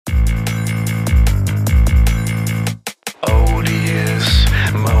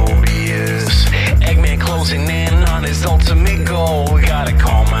Tails' ultimate goal. Gotta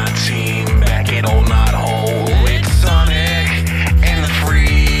call my team back at Old Knot Hole. It's Sonic and the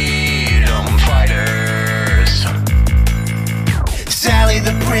Freedom Fighters. Sally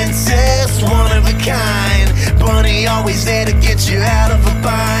the princess, one of a kind. Bunny always there to get you out of a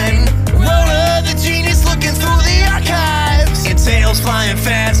bind. Rhoda the genius looking through the archives. And Tails flying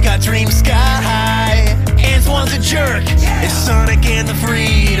fast, got dreams sky high. Antoine's a jerk, it's Sonic and the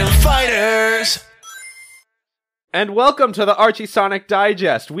Freedom Fighters. And welcome to the Archie Sonic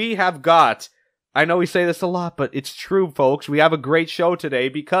Digest. We have got, I know we say this a lot, but it's true, folks. We have a great show today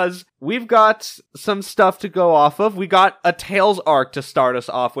because we've got some stuff to go off of. We got a Tails arc to start us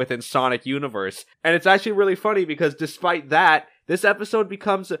off with in Sonic Universe. And it's actually really funny because despite that, this episode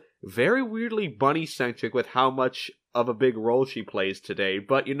becomes very weirdly bunny-centric with how much of a big role she plays today.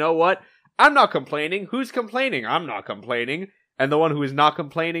 But you know what? I'm not complaining. Who's complaining? I'm not complaining. And the one who is not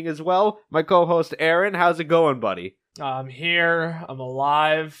complaining as well, my co-host Aaron. How's it going, buddy? I'm here. I'm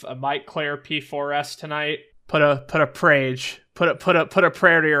alive. I might clear P4S tonight. Put a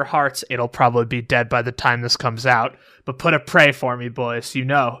prayer to your hearts. It'll probably be dead by the time this comes out. But put a pray for me, boys. You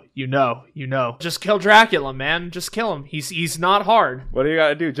know. Just kill Dracula, man. Just kill him. He's not hard. What do you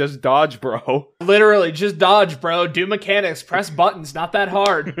gotta do? Just dodge, bro. Literally, just dodge, bro. Do mechanics. Press buttons. Not that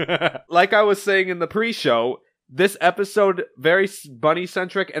hard. Like I was saying in the pre-show, this episode very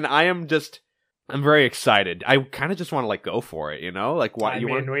bunny-centric, and I'm very excited. I kind of just want to go for it, you know?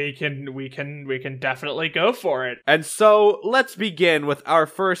 We can definitely go for it. And so let's begin with our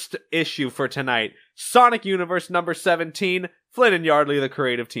first issue for tonight. Sonic Universe number 17, Flynn and Yardley, the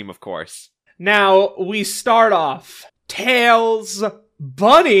creative team, of course. Now, we start off Tails,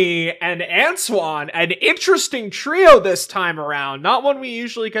 Bunny, and Antoine, an interesting trio this time around, not one we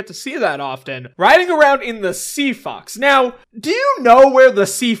usually get to see that often, riding around in the Sea Fox. Now, do you know where the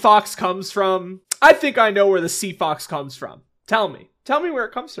Sea Fox comes from? I think I know where the Sea Fox comes from. Tell me where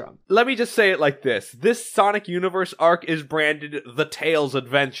it comes from. Let me just say it like this. This Sonic Universe arc is branded The Tails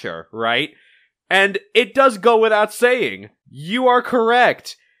Adventure, right? And it does go without saying. You are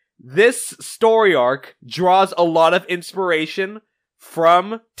correct. This story arc draws a lot of inspiration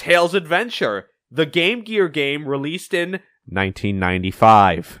from Tails Adventure, the Game Gear game released in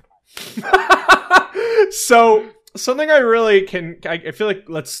 1995. So, something I really I feel like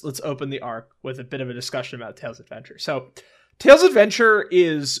let's open the arc with a bit of a discussion about Tails Adventure. So, Tails Adventure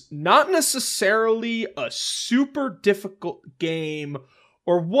is not necessarily a super difficult game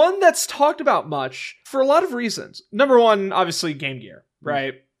or one that's talked about much for a lot of reasons. Number one, obviously Game Gear,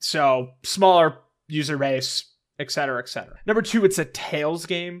 right? So, smaller user base, etc., etc. Number two, it's a Tails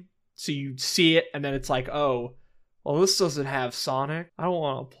game. So you see it, and then it's like, oh, well, this doesn't have Sonic. I don't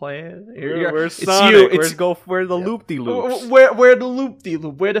want to play it. Where's Sonic? Where's the loop-de-loops? Where the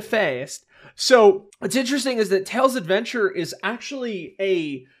loop-de-loop? Where the fast? So what's interesting is that Tails Adventure is actually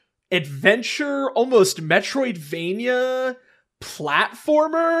a adventure, almost Metroidvania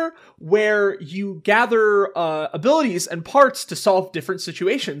platformer where you gather abilities and parts to solve different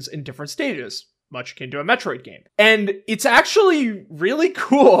situations in different stages, much akin to a Metroid game. And it's actually really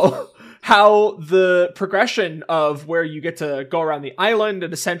cool how the progression of where you get to go around the island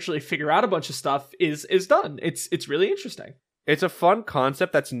and essentially figure out a bunch of stuff is done. It's really interesting. It's a fun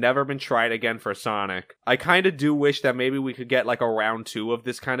concept that's never been tried again for Sonic. I kind of do wish that maybe we could get a round 2 of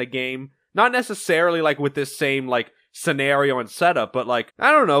this kind of game. Not necessarily with this same scenario and setup, but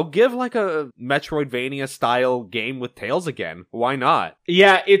I don't know, give a Metroidvania style game with Tails again. Why not?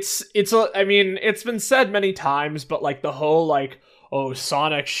 Yeah, it's been said many times, but the whole oh,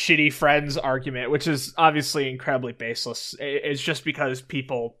 Sonic shitty friends argument, which is obviously incredibly baseless, is just because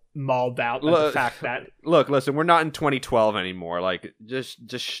people mauled out the fact that listen, we're not in 2012 anymore.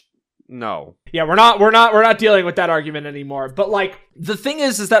 Just no. Yeah, we're not dealing with that argument anymore. But the thing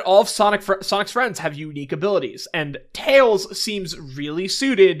is that all of Sonic's friends have unique abilities, and Tails seems really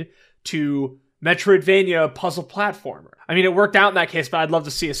suited to Metroidvania puzzle platformer. I mean, it worked out in that case, but I'd love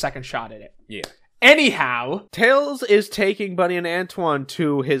to see a second shot at it. Yeah. Anyhow, Tails is taking Bunny and Antoine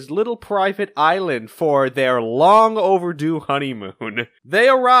to his little private island for their long overdue honeymoon. They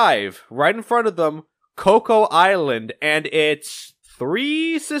arrive right in front of them, Coco Island, and it's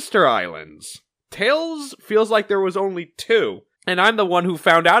 3 sister islands. Tails feels like there was only 2, and I'm the one who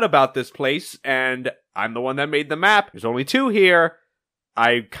found out about this place, and I'm the one that made the map. There's only 2 here.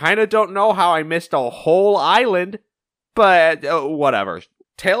 I kind of don't know how I missed a whole island, but whatever.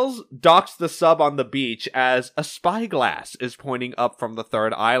 Tails docks the sub on the beach as a spyglass is pointing up from the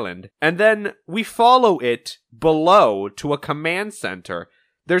 3rd island, and then we follow it below to a command center.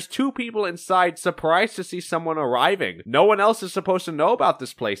 There's 2 people inside, surprised to see someone arriving. No one else is supposed to know about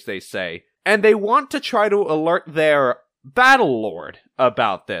this place, they say. and they want to try to alert their battle lord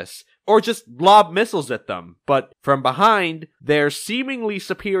about this, or just lob missiles at them. But from behind, their seemingly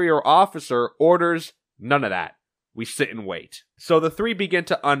superior officer orders none of that. We sit and wait. So the three begin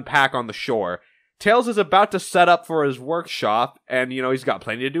to unpack on the shore. Tails is about to set up for his workshop, and, he's got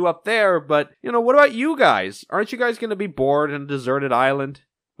plenty to do up there, but, what about you guys? Aren't you guys going to be bored on a deserted island?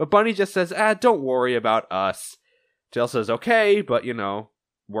 But Bunny just says, don't worry about us. Tails says, okay, but,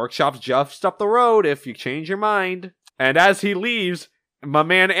 workshop's just up the road if you change your mind. And as he leaves, my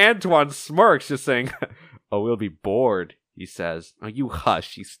man Antoine smirks, just saying, oh, we'll be bored. He says, oh, you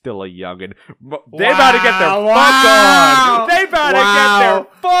hush, he's still a youngin'. They about to get their fuck on! They about to get their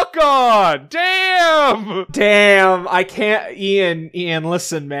fuck on! Damn! I can't, Ian,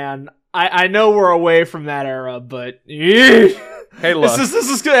 listen, man. I know we're away from that era, but... Hey, look. This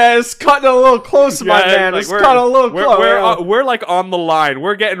is it's cutting a little close, my man. It's cutting a little close. We're like on the line.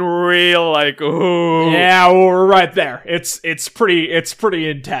 We're getting real like, ooh. Yeah, we're right there. It's pretty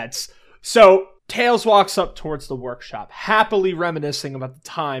intense. So... Tails walks up towards the workshop, happily reminiscing about the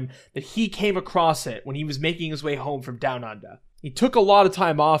time that he came across it when he was making his way home from Down Under. He took a lot of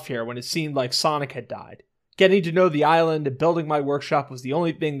time off here when it seemed like Sonic had died. Getting to know the island and building my workshop was the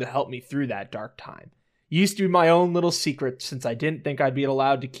only thing that helped me through that dark time. It used to be my own little secret since I didn't think I'd be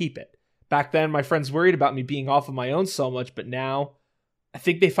allowed to keep it. Back then, my friends worried about me being off on my own so much, but now, I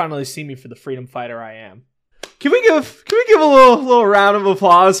think they finally see me for the freedom fighter I am. Can we give a little round of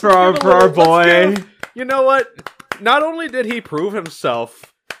applause for our boy? You know what? Not only did he prove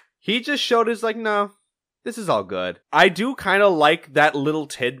himself, he just showed his no, this is all good. I do kind of like that little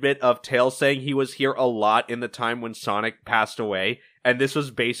tidbit of Tails saying he was here a lot in the time when Sonic passed away, and this was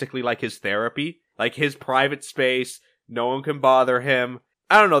basically like his therapy, like his private space. No one can bother him.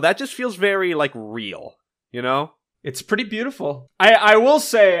 I don't know. That just feels very real, It's pretty beautiful. I will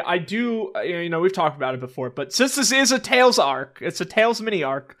say, I do, we've talked about it before, but since this is a Tails arc, it's a Tails mini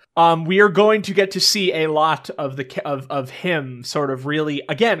arc, we are going to get to see a lot of him sort of really,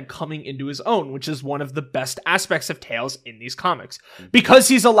 again, coming into his own, which is one of the best aspects of Tails in these comics. Because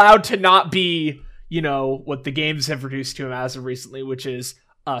he's allowed to not be, what the games have reduced to him as of recently, which is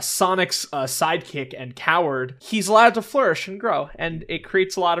Sonic's sidekick and coward. He's allowed to flourish and grow, and it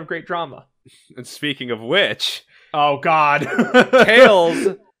creates a lot of great drama. And speaking of which... Oh, God.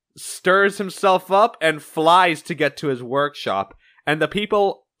 Tails stirs himself up and flies to get to his workshop. And the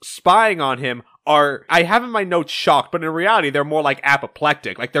people spying on him are, I have in my notes, shocked, but in reality, they're more like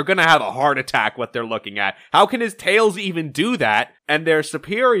apoplectic. Like, they're gonna have a heart attack what they're looking at. How can his Tails even do that? And their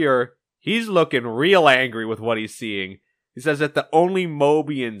superior, he's looking real angry with what he's seeing. He says that the only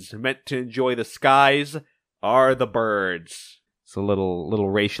Mobians meant to enjoy the skies are the birds. It's a little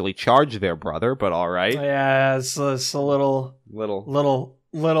racially charged there, brother, but all right. Yeah, it's a little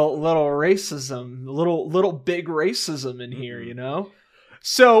racism, little big racism in here,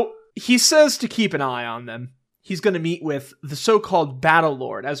 So he says to keep an eye on them. He's going to meet with the so-called Battle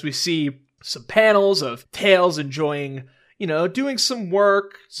Lord, as we see some panels of Tails enjoying, doing some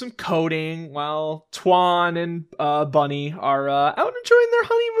work, some coding, while Twan and Bunny are out enjoying their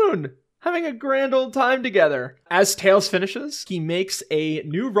honeymoon. Having a grand old time together. As Tails finishes, he makes a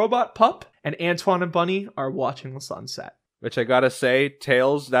new robot pup, and Antoine and Bunny are watching the sunset. Which I gotta say,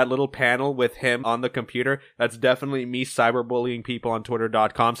 Tails, that little panel with him on the computer, that's definitely me cyberbullying people on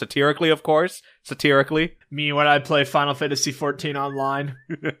Twitter.com. Satirically, of course. Satirically. Me when I play Final Fantasy XIV online.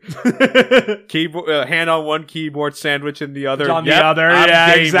 Keyboard, hand on one keyboard, sandwich in the other. On the other,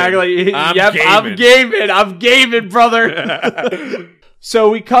 yeah, gaming. Exactly. I'm gaming, brother.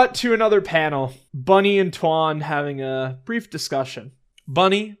 So we cut to another panel. Bunny and Twan having a brief discussion.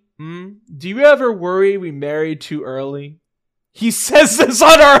 Bunny, do you ever worry we married too early? He says this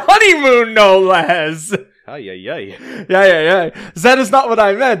on our honeymoon, no less. Yeah. That is not what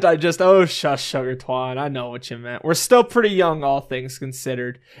I meant. Shush, Sugar Twan. I know what you meant. We're still pretty young, all things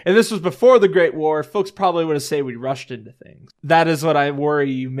considered. And this was before the Great War. Folks probably would have said we rushed into things. That is what I worry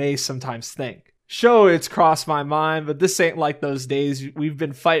you may sometimes think. Sure, it's crossed my mind, but this ain't like those days. We've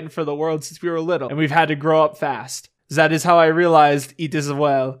been fighting for the world since we were little, and we've had to grow up fast. That is how I realized it as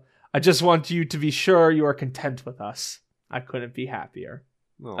well. I just want you to be sure you are content with us. I couldn't be happier.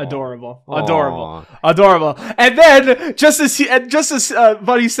 Aww. Adorable. And then, just as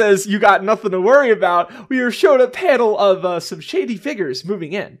Bunny says you got nothing to worry about, we are shown a panel of some shady figures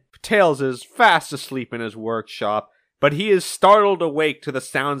moving in. Tails is fast asleep in his workshop, but he is startled awake to the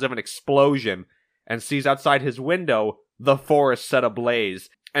sounds of an explosion, and sees outside his window the forest set ablaze,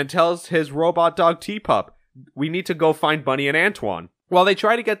 and tells his robot dog Teapup, we need to go find Bunny and Antoine. While they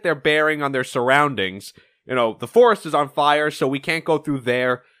try to get their bearing on their surroundings, the forest is on fire, so we can't go through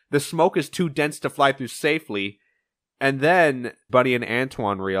there. The smoke is too dense to fly through safely. And then Bunny and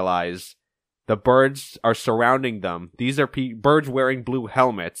Antoine realize the birds are surrounding them. These are birds wearing blue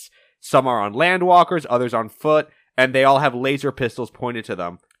helmets. Some are on landwalkers, others on foot, and they all have laser pistols pointed to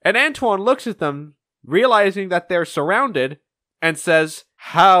them. And Antoine looks at them, realizing that they're surrounded, and says,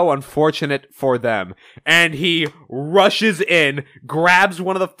 "How unfortunate for them." And he rushes in, grabs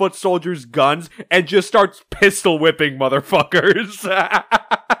one of the foot soldiers' guns, and just starts pistol whipping motherfuckers.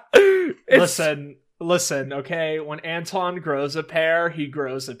 Listen, okay? When Antoine grows a pair, he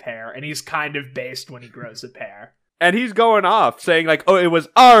grows a pair, and he's kind of based when he grows a pair. And he's going off, saying like, oh, it was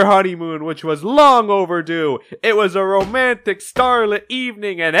our honeymoon, which was long overdue. It was a romantic starlit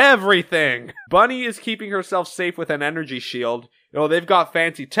evening and everything. Bunny is keeping herself safe with an energy shield. You know, they've got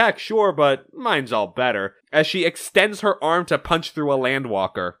fancy tech, sure, but mine's all better. As she extends her arm to punch through a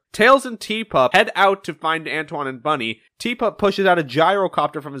landwalker. Tails and Teapup head out to find Antoine and Bunny. Teapup pushes out a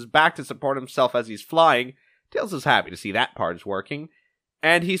gyrocopter from his back to support himself as he's flying. Tails is happy to see that part is working.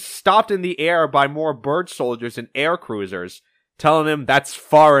 And he's stopped in the air by more bird soldiers and air cruisers, telling him that's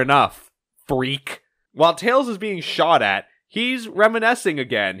far enough, freak. While Tails is being shot at, he's reminiscing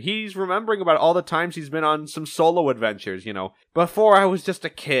again. He's remembering about all the times he's been on some solo adventures, you know. Before I was just a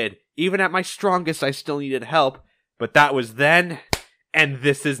kid. Even at my strongest, I still needed help. But that was then, and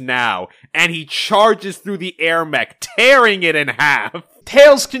this is now. And he charges through the air mech, tearing it in half.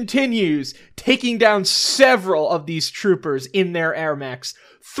 Tails continues, taking down several of these troopers in their air mechs,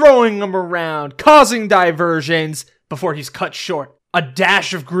 throwing them around, causing diversions, before he's cut short. A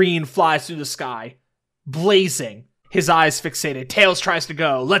dash of green flies through the sky, blazing. His eyes fixated. Tails tries to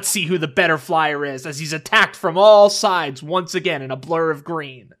go. Let's see who the better flyer is, as he's attacked from all sides once again in a blur of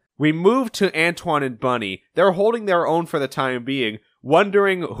green. We move to Antoine and Bunny. They're holding their own for the time being,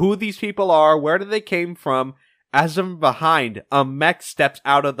 wondering who these people are, where did they came from. As from behind, a mech steps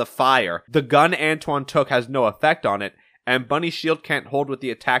out of the fire. The gun Antoine took has no effect on it, and Bunny's shield can't hold with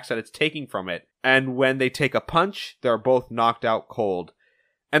the attacks that it's taking from it. And when they take a punch, they're both knocked out cold.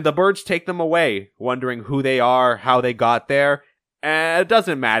 And the birds take them away, wondering who they are, how they got there. It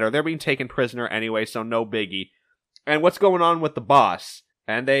doesn't matter, they're being taken prisoner anyway, so no biggie. And what's going on with the boss?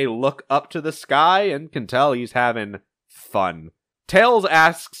 And they look up to the sky and can tell he's having fun. Tails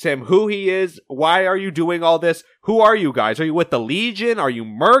asks him who he is, why are you doing all this, who are you guys, are you with the Legion, are you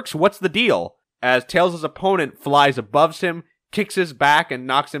mercs, what's the deal? As Tails' opponent flies above him, kicks his back and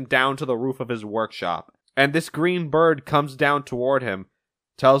knocks him down to the roof of his workshop. And this green bird comes down toward him,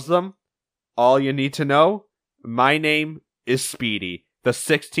 tells them, all you need to know, my name is Speedy, the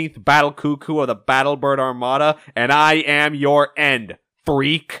 16th Battle Cuckoo of the Battlebird Armada, and I am your end,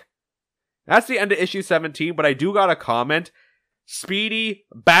 freak. That's the end of issue 17, but I do got a comment. Speedy,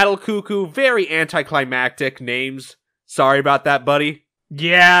 Battle Cuckoo, very anticlimactic names. Sorry about that, buddy.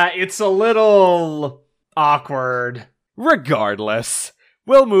 Yeah, it's a little awkward. Regardless,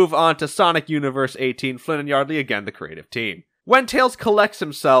 we'll move on to Sonic Universe 18, Flynn and Yardley, again the creative team. When Tails collects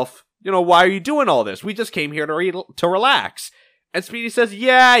himself, why are you doing all this? We just came here to relax. And Speedy says,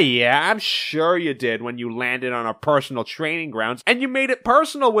 yeah, I'm sure you did when you landed on our personal training grounds, and you made it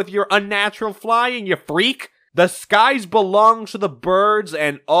personal with your unnatural flying, you freak. The skies belong to the birds,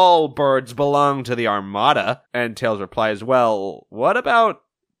 and all birds belong to the Armada. And Tails replies, well, what about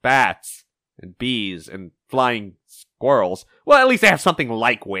bats, and bees, and flying squirrels? Well, at least they have something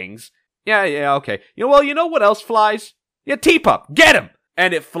like wings. Yeah, okay. You know what else flies? Yeah, Teapup, get him!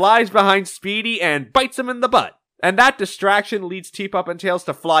 And it flies behind Speedy and bites him in the butt. And that distraction leads Teapup and Tails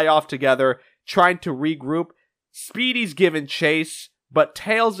to fly off together, trying to regroup. Speedy's given chase, but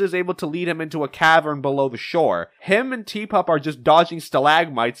Tails is able to lead him into a cavern below the shore. Him and Teapup are just dodging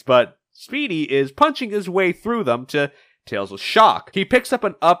stalagmites, but Speedy is punching his way through them to Tails' shock. He picks up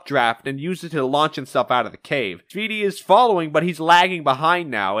an updraft and uses it to launch himself out of the cave. Speedy is following, but he's lagging behind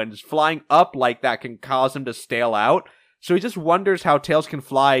now, and flying up like that can cause him to stale out. So he just wonders how Tails can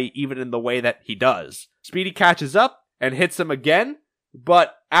fly even in the way that he does. Speedy catches up and hits him again,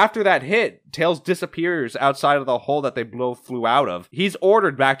 but after that hit, Tails disappears outside of the hole that they both flew out of. He's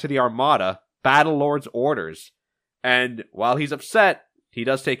ordered back to the Armada, Battle Lord's orders, and while he's upset, he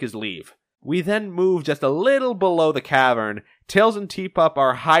does take his leave. We then move just a little below the cavern. Tails and Teapup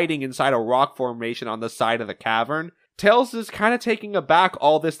are hiding inside a rock formation on the side of the cavern. Tails is kind of taking aback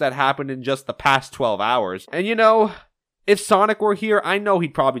all this that happened in just the past 12 hours. And if Sonic were here, I know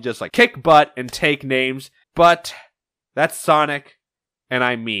he'd probably just kick butt and take names, but that's Sonic, and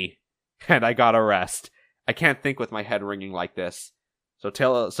I'm me, and I gotta rest. I can't think with my head ringing like this. So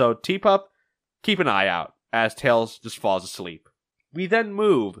Teapup, keep an eye out as Tails just falls asleep. We then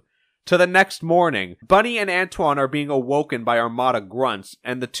move To the next morning, Bunny and Antoine are being awoken by Armada grunts,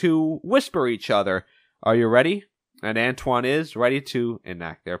 and the two whisper each other, "Are you ready?" And Antoine is ready to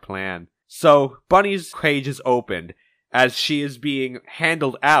enact their plan. So, Bunny's cage is opened. As she is being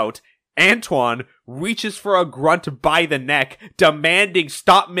handled out, Antoine reaches for a grunt by the neck, demanding,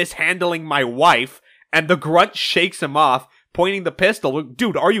 "Stop mishandling my wife," and the grunt shakes him off, pointing the pistol.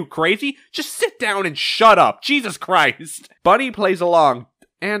 "Dude, are you crazy? Just sit down and shut up, Jesus Christ." Bunny plays along.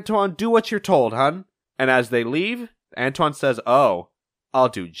 "Antoine, do what you're told, hun." And as they leave, Antoine says, "Oh, I'll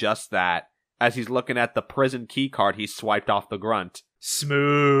do just that," as he's looking at the prison key card he swiped off the grunt.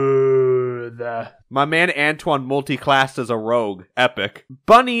 Smooth. My man Antoine multi-classed as a rogue. Epic.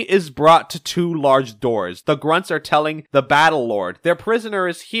 Bunny is brought to two large doors. The grunts are telling the Battle Lord, "Their prisoner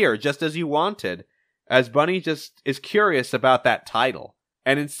is here, just as you wanted," as Bunny just is curious about that title.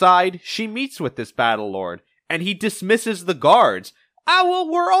 And inside, she meets with this Battle Lord, and he dismisses the guards. "Ah, well,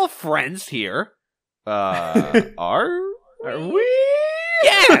 we're all friends here." Are we?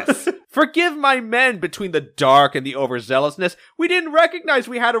 Yes! "Forgive my men between the dark and the overzealousness. We didn't recognize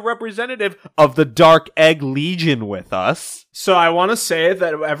we had a representative of the Dark Egg Legion with us." So I want to say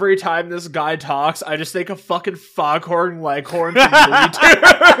that every time this guy talks, I just think of fucking Foghorn Leghorn from Looney Tunes.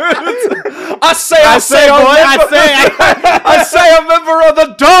 I say, a member of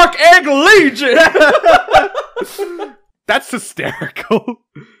the Dark Egg Legion. That's hysterical.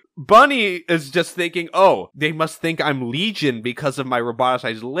 Bunny is just thinking, "Oh, they must think I'm Legion because of my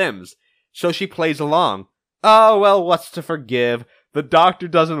roboticized limbs." So she plays along. "Oh, well, what's to forgive? The doctor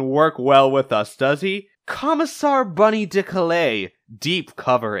doesn't work well with us, does he? Commissar Bunny de Calais, deep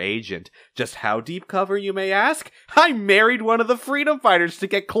cover agent." Just how deep cover, you may ask? I married one of the freedom fighters to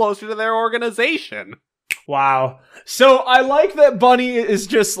get closer to their organization. Wow. So I like that Bunny is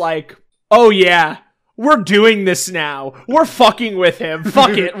just like, "Oh yeah, we're doing this now. We're fucking with him.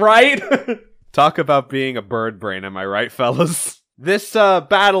 Fuck it, right?" Talk about being a bird brain, am I right, fellas? This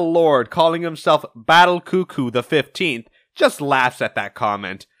Battle Lord, calling himself Battle Cuckoo the 15th, just laughs at that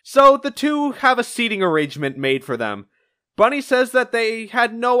comment. So the two have a seating arrangement made for them. Bunny says that they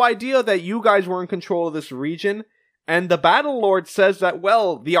had no idea that you guys were in control of this region, and the Battle Lord says that,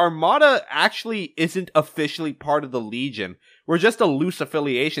 well, the Armada actually isn't officially part of the Legion. We're just a loose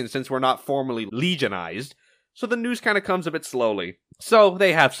affiliation since we're not formally legionized. So the news kind of comes a bit slowly. So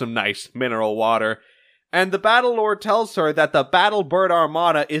they have some nice mineral water. And the Battle Lord tells her that the Battle Bird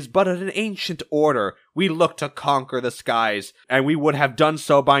Armada is but an ancient order. We look to conquer the skies, and we would have done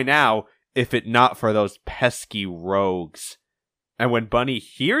so by now, if it not for those pesky rogues. And when Bunny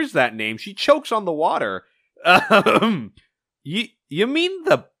hears that name, she chokes on the water. You mean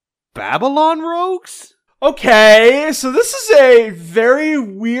the Babylon rogues? Okay, so this is a very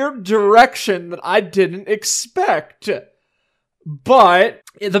weird direction that I didn't expect. But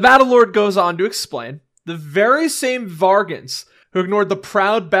the Battle Lord goes on to explain the very same Vargans who ignored the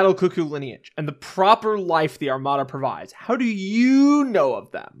proud Battle Cuckoo lineage and the proper life the Armada provides. How do you know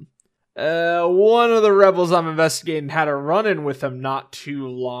of them? One of the rebels I'm investigating had a run-in with them not too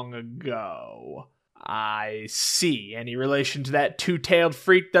long ago. I see. Any relation to that two-tailed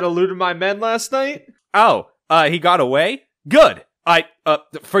freak that eluded my men last night? Oh, he got away? Good.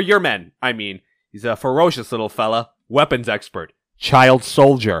 For your men, I mean. He's a ferocious little fella. Weapons expert. Child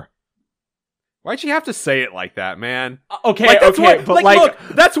soldier. Why'd you have to say it like that, man? Okay, look,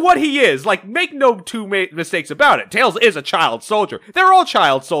 that's what he is. Like, make no two mistakes about it. Tails is a child soldier. They're all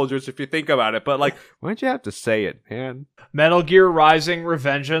child soldiers if you think about it, but like, why'd you have to say it, man? Metal Gear Rising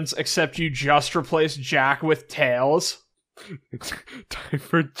Revengeance, except you just replaced Jack with Tails. It's time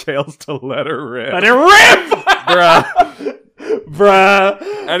for Tails to let her rip. Let it rip!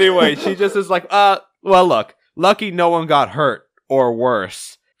 Bruh. Anyway, she just is like, well, look, lucky no one got hurt, or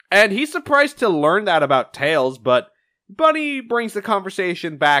worse. And he's surprised to learn that about Tails, but Bunny brings the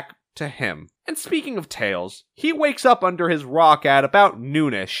conversation back to him. And speaking of Tails, he wakes up under his rock at about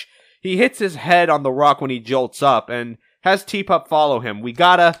noonish. He hits his head on the rock when he jolts up, and has Teapup follow him. We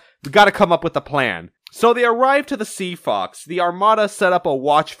gotta come up with a plan. So they arrive to the Sea Fox. The Armada set up a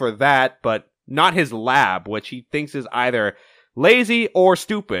watch for that, but not his lab, which he thinks is either lazy or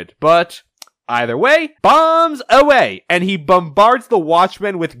stupid. But either way, bombs away! And he bombards the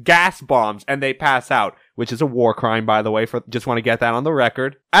Watchmen with gas bombs, and they pass out, which is a war crime, by the way, just want to get that on the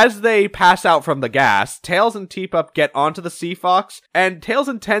record. As they pass out from the gas, Tails and Teapup get onto the Sea Fox, and Tails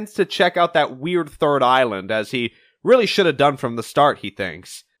intends to check out that weird third island, as he really should have done from the start, he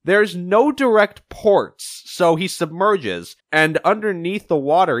thinks. There's no direct ports, so he submerges, and underneath the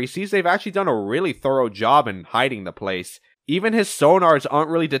water, he sees they've actually done a really thorough job in hiding the place. Even his sonars aren't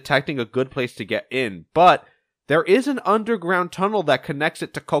really detecting a good place to get in, but there is an underground tunnel that connects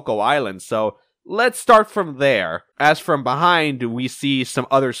it to Coco Island, so let's start from there. As from behind, we see some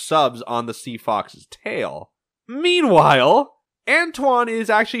other subs on the Sea Fox's tail. Meanwhile, Antoine is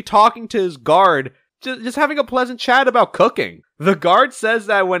actually talking to his guard, just having a pleasant chat about cooking. The guard says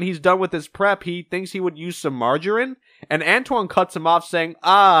that when he's done with his prep, he thinks he would use some margarine, and Antoine cuts him off saying,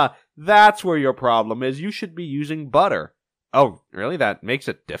 that's where your problem is. You should be using butter. Oh, really? That makes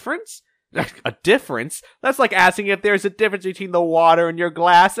a difference? A difference? That's like asking if there's a difference between the water in your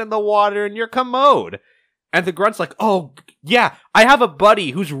glass and the water in your commode. And the grunt's like, oh, yeah, I have a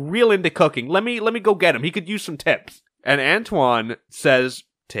buddy who's real into cooking. Let me go get him. He could use some tips. And Antoine says,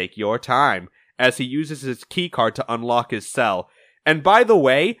 take your time, as he uses his key card to unlock his cell. And by the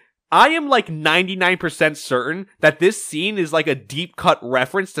way, I am like 99% certain that this scene is like a deep cut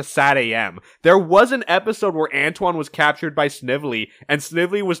reference to Sad AM. There was an episode where Antoine was captured by Snively, and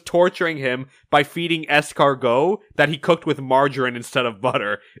Snively was torturing him by feeding escargot that he cooked with margarine instead of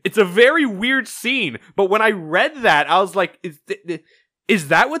butter. It's a very weird scene, but when I read that, I was like, is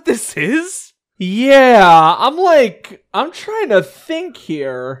that what this is? Yeah, I'm trying to think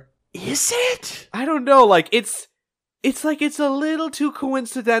here. Is it? I don't know, like, it's a little too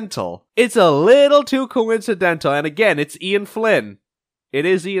coincidental. It's a little too coincidental. And again, it's Ian Flynn. It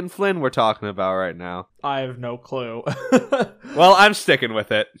is Ian Flynn we're talking about right now. I have no clue. Well, I'm sticking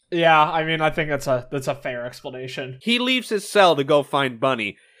with it. Yeah, I mean, I think that's a fair explanation. He leaves his cell to go find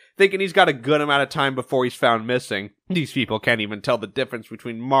Bunny, thinking he's got a good amount of time before he's found missing. These people can't even tell the difference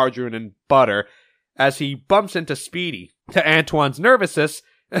between margarine and butter, as he bumps into Speedy. To Antoine's nervousness,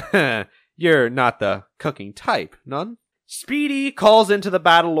 you're not the cooking type, none? Speedy calls into the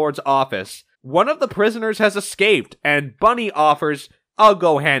Battle Lord's office. One of the prisoners has escaped, and Bunny offers, I'll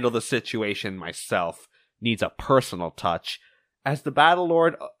go handle the situation myself. Needs a personal touch. As the Battle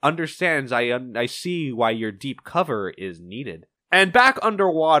Lord understands, I see why your deep cover is needed. And back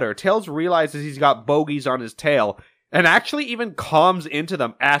underwater, Tails realizes he's got bogeys on his tail, and actually even calms into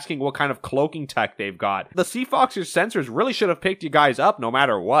them, asking what kind of cloaking tech they've got. The Sea Foxer's sensors really should have picked you guys up no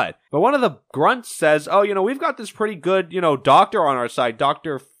matter what. But one of the grunts says, we've got this pretty good, doctor on our side.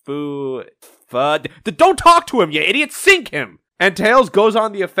 Dr. Don't talk to him, you idiot! Sink him! And Tails goes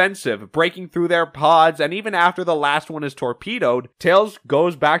on the offensive, breaking through their pods, and even after the last one is torpedoed, Tails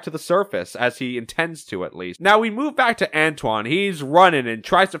goes back to the surface, as he intends to at least. Now we move back to Antoine. He's running and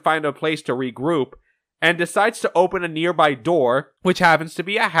tries to find a place to regroup, and decides to open a nearby door, which happens to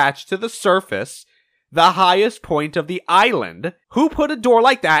be a hatch to the surface, the highest point of the island. Who put a door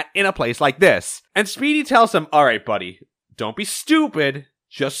like that in a place like this? And Speedy tells him, alright buddy, don't be stupid,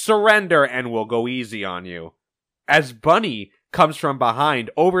 just surrender and we'll go easy on you. As Bunny comes from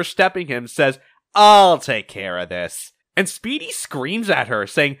behind, overstepping him, says, I'll take care of this. And Speedy screams at her,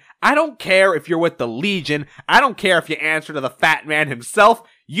 saying, I don't care if you're with the Legion, I don't care if you answer to the Fat Man himself,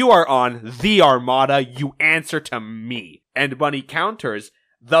 you are on the Armada, you answer to me. And Bunny counters,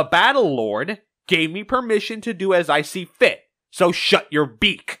 the Battle Lord gave me permission to do as I see fit, so shut your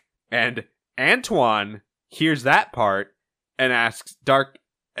beak. And Antoine hears that part and asks, Dark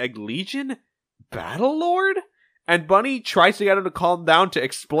Egg Legion? Battle Lord? And Bunny tries to get him to calm down to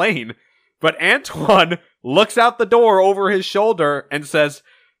explain, but Antoine looks out the door over his shoulder and says,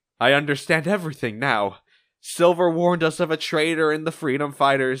 I understand everything now. Silver warned us of a traitor in the Freedom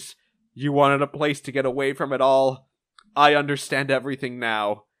Fighters. You wanted a place to get away from it all. I understand everything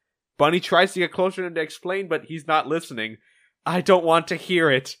now. Bunny tries to get closer and to explain, but he's not listening. I don't want to hear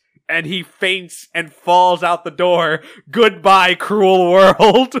it. And he faints and falls out the door. Goodbye, cruel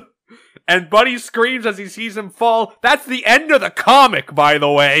world. And Bunny screams as he sees him fall. That's the end of the comic, by the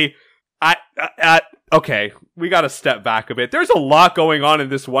way. Okay, we gotta step back a bit. There's a lot going on in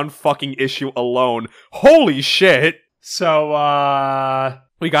this one fucking issue alone. Holy shit. So,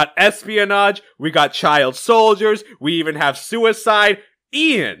 we got espionage, we got child soldiers, we even have suicide.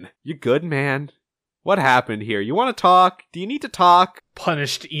 Ian, you good, man? What happened here? You want to talk? Do you need to talk?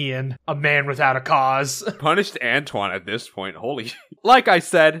 Punished Ian, a man without a cause. Punished Antoine at this point. Holy. Like I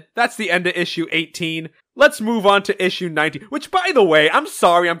said, that's the end of issue 18. Let's move on to issue 19, which, by the way, I'm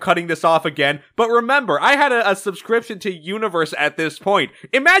sorry I'm cutting this off again, but remember, I had a subscription to Universe at this point.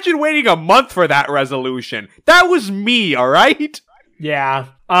 Imagine waiting a month for that resolution. That was me, alright? Yeah.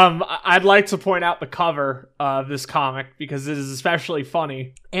 I'd like to point out the cover of this comic, because it is especially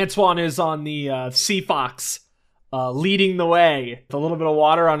funny. Antoine is on the Sea Fox, leading the way, with a little bit of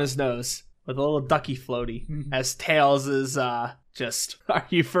water on his nose, with a little ducky floaty, as Tails is, just, are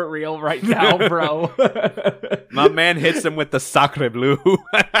you for real right now, bro? My man hits him with the Sacre Bleu.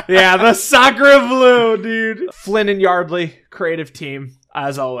 Yeah, the Sacre Bleu, dude. Flynn and Yardley, creative team,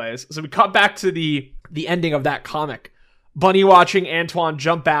 as always. So we cut back to the the ending of that comic. Bunny watching Antoine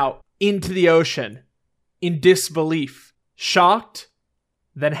jump out into the ocean in disbelief, shocked,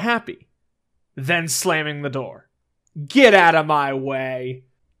 then happy, then slamming the door. Get out of my way.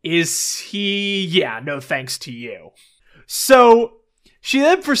 Is he? Yeah, no thanks to you. So she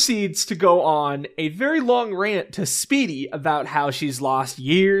then proceeds to go on a very long rant to Speedy about how she's lost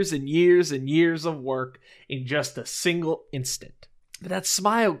years and years and years of work in just a single instant. But that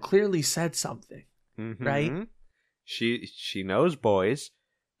smile clearly said something, right? She knows, boys.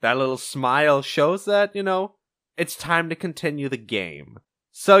 That little smile shows that, it's time to continue the game.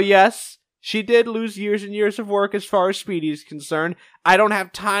 So yes, she did lose years and years of work as far as Speedy is concerned. I don't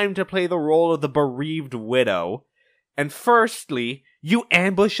have time to play the role of the bereaved widow. And firstly, you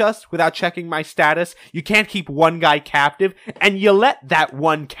ambush us without checking my status. You can't keep one guy captive, and you let that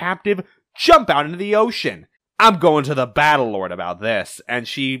one captive jump out into the ocean. I'm going to the Battle Lord about this. And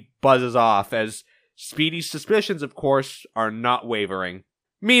she buzzes off as Speedy's suspicions, of course, are not wavering.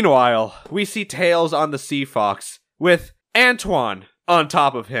 Meanwhile, we see Tails on the Sea Fox with Antoine on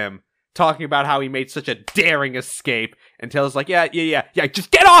top of him, talking about how he made such a daring escape, and Tails is like, yeah,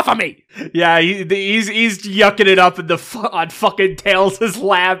 just get off of me! Yeah, he's yucking it up on fucking Tails'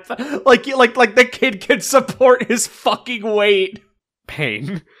 lap, like the kid can support his fucking weight.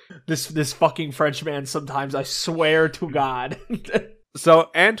 Pain. This fucking Frenchman sometimes, I swear to God. So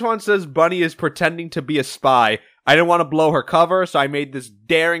Antoine says Bunny is pretending to be a spy. I didn't want to blow her cover, so I made this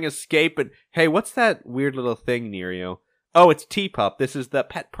daring escape, but hey, what's that weird little thing near you? Oh, it's Teapup. This is the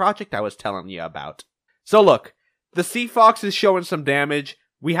pet project I was telling you about. So look, the Sea Fox is showing some damage.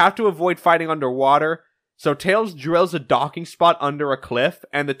 We have to avoid fighting underwater. So Tails drills a docking spot under a cliff,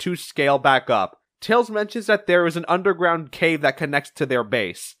 and the two scale back up. Tails mentions that there is an underground cave that connects to their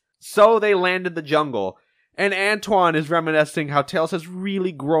base. So they land in the jungle. And Antoine is reminiscing how Tails has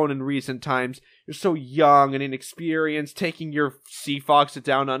really grown in recent times. You're so young and inexperienced, taking your Sea Fox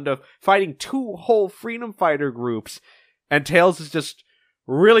down under, fighting 2 whole freedom fighter groups. And Tails is just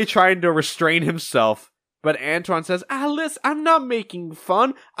really trying to restrain himself. But Antoine says, Alice, I'm not making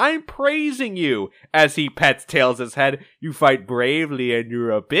fun. I'm praising you. As he pets Tails' head, you fight bravely and you're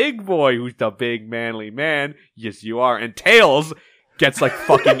a big boy who's the big manly man. Yes, you are. And Tails gets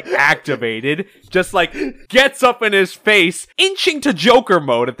fucking activated. Just gets up in his face, inching to Joker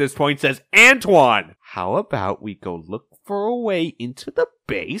mode at this point, says, Antoine, how about we go look for a way into the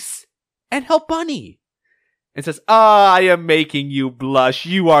base and help Bunny? And says, I am making you blush.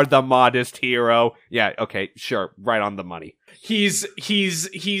 You are the modest hero. Yeah, okay, sure. Right on the money. He's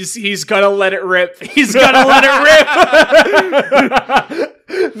gonna let it rip. He's gonna let it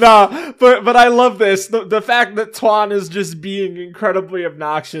rip. No, but I love this. The fact that Twan is just being incredibly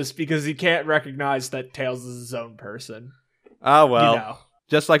obnoxious because he can't recognize that Tails is his own person. Oh, well.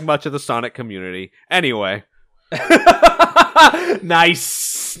 Just like much of the Sonic community. Anyway.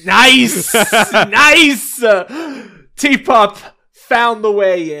 Nice. Teapup found the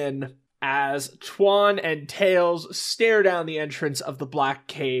way in as Twan and Tails stare down the entrance of the Black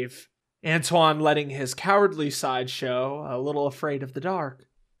Cave. Antoine letting his cowardly side show, a little afraid of the dark,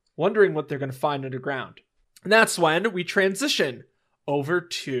 wondering what they're going to find underground. And that's when we transition over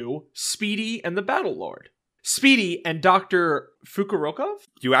to Speedy and the Battle Lord. Speedy and Dr. Fukurokov?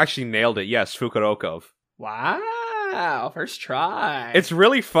 You actually nailed it. Yes, Fukurokov. Wow, first try. It's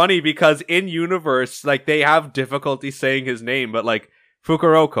really funny because in universe, they have difficulty saying his name, but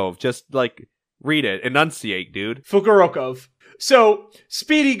Fukurokov, just read it, enunciate, dude. Fukurokov. So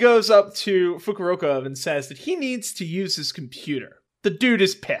Speedy goes up to Fukurokov and says that he needs to use his computer. The dude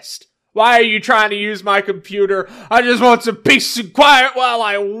is pissed. Why are you trying to use my computer? I just want some peace and quiet while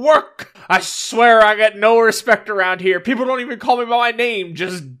I work. I swear I get no respect around here. People don't even call me by my name,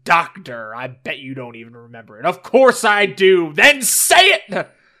 just Doctor. I bet you don't even remember it. Of course I do. Then say it!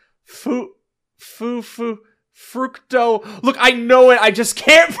 Fructo. Look, I know it. I just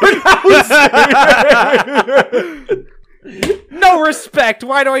can't pronounce it. No respect.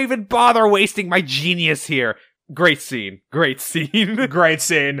 Why do I even bother wasting my genius here? Great scene. Great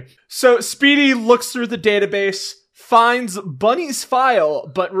scene. So Speedy looks through the database, finds Bunny's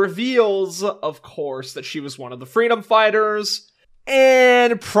file, but reveals, of course, that she was one of the freedom fighters,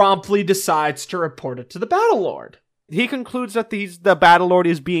 and promptly decides to report it to the Battle Lord. He concludes that the Battle Lord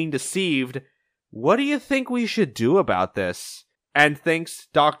is being deceived. What do you think we should do about this? And thinks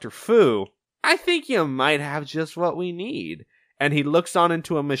Dr. Fu, I think you might have just what we need. And he looks on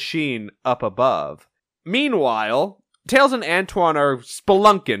into a machine up above. Meanwhile, Tails and Antoine are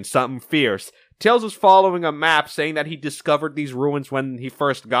spelunking something fierce. Tails is following a map saying that he discovered these ruins when he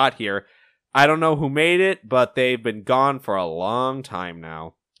first got here. I don't know who made it, but they've been gone for a long time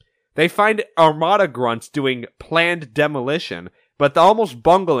now. They find Armada grunts doing planned demolition, but almost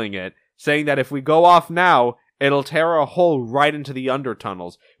bungling it, saying that if we go off now, it'll tear a hole right into the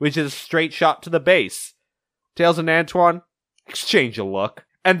undertunnels, which is a straight shot to the base. Tails and Antoine exchange a look,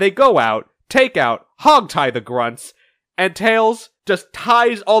 and they go out, take out, hogtie the grunts, and Tails just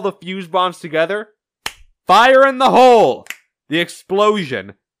ties all the fuse bombs together. Fire in the hole! The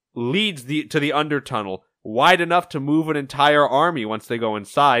explosion leads to the undertunnel, wide enough to move an entire army once they go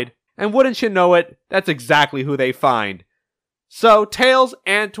inside. And wouldn't you know it, that's exactly who they find. So Tails,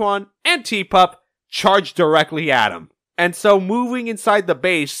 Antoine, and T-Pup charge directly at him. And so moving inside the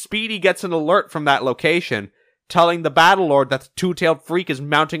base, Speedy gets an alert from that location, telling the Battlelord that the two-tailed freak is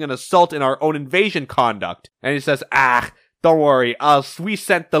mounting an assault in our own invasion conduct. And he says, don't worry, we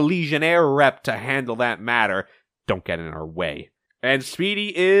sent the Legionnaire rep to handle that matter. Don't get in our way. And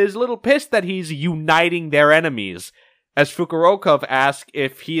Speedy is a little pissed that he's uniting their enemies, as Fukurokov asks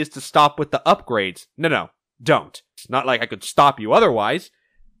if he is to stop with the upgrades. No, don't. It's not like I could stop you otherwise.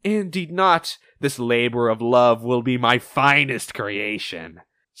 Indeed not. This labor of love will be my finest creation.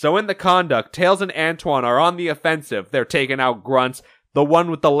 So in the conduct, Tails and Antoine are on the offensive. They're taking out grunts. The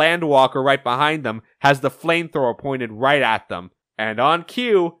one with the Landwalker right behind them has the flamethrower pointed right at them. And on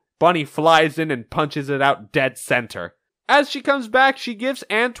cue, Bunny flies in and punches it out dead center. As she comes back, she gives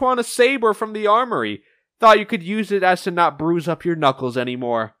Antoine a saber from the armory. Thought you could use it as to not bruise up your knuckles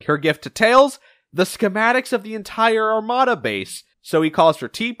anymore. Her gift to Tails, the schematics of the entire Armada base. So he calls for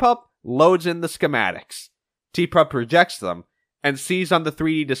T-Pup, loads in the schematics. T-Pup projects them, and sees on the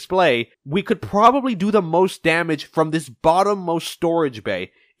 3D display, we could probably do the most damage from this bottommost storage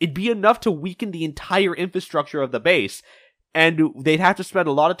bay. It'd be enough to weaken the entire infrastructure of the base, and they'd have to spend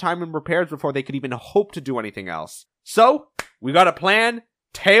a lot of time in repairs before they could even hope to do anything else. So, we got a plan.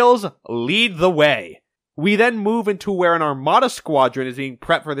 Tails, lead the way. We then move into where an Armada squadron is being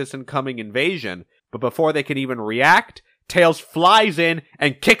prepped for this incoming invasion, but before they can even react, Tails flies in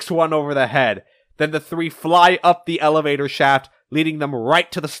and kicks one over the head. Then the three fly up the elevator shaft, leading them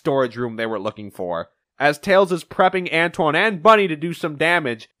right to the storage room they were looking for. As Tails is prepping Antoine and Bunny to do some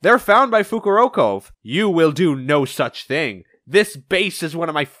damage, they're found by Fukurokov. You will do no such thing. This base is one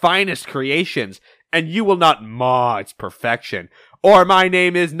of my finest creations, and you will not mar its perfection, or my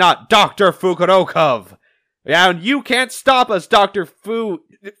name is not Dr. Fukurokov. And you can't stop us, Dr.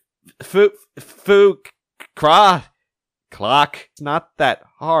 Clock. It's not that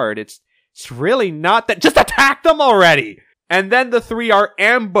hard. It's really not that. Just attack them already! And then the three are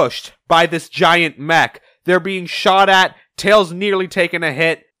ambushed by this giant mech. They're being shot at, Tails nearly taking a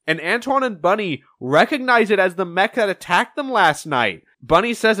hit, and Antoine and Bunny recognize it as the mech that attacked them last night.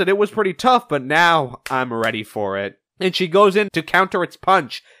 Bunny says that it was pretty tough, but now I'm ready for it. And she goes in to counter its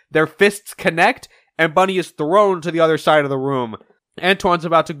punch. Their fists connect, and Bunny is thrown to the other side of the room. Antoine's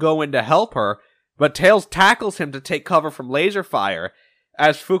about to go in to help her, but Tails tackles him to take cover from laser fire,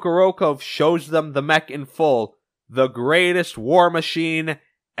 as Fukurokov shows them the mech in full, the greatest war machine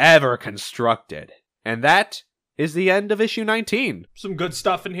ever constructed. And that is the end of issue 19. Some good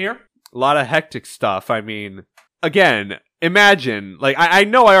stuff in here. A lot of hectic stuff. I mean, again, imagine, I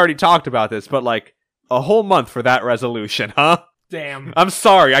know I already talked about this, but a whole month for that resolution, huh? Damn. I'm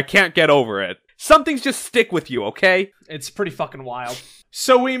sorry, I can't get over it. Some things just stick with you, okay? It's pretty fucking wild.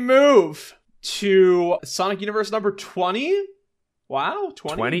 So we move to Sonic Universe number 20. Wow,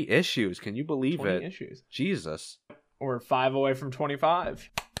 20? 20 issues. Can you believe 20 it? issues. Jesus. We're 5 away from 25.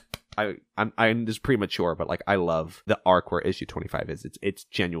 I'm this is premature, but I love the arc where issue 25 is. It's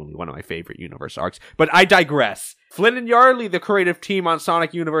genuinely one of my favorite universe arcs. But I digress. Flynn and Yardley, the creative team on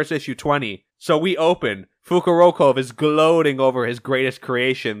Sonic Universe issue 20. So we open. Fukurokov is gloating over his greatest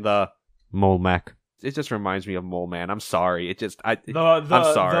creation, the Mole Mech. It just reminds me of Mole Man. I'm sorry. I'm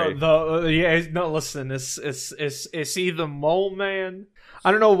sorry. Listen. Is he the Mole Man? I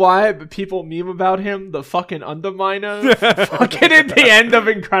don't know why, but people meme about him. The fucking Underminer. Fucking at the end of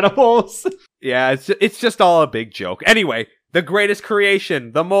Incredibles. Yeah, it's just all a big joke. Anyway, the greatest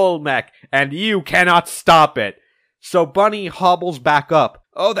creation, the Mole Mech, and you cannot stop it. So Bunny hobbles back up.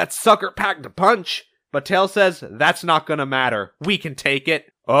 Oh, that sucker packed a punch. But Tails says, that's not gonna matter. We can take it.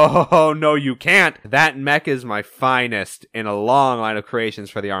 Oh, no, you can't. That mech is my finest in a long line of creations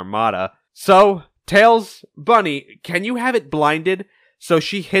for the Armada. So, Tails, Bunny, can you have it blinded? So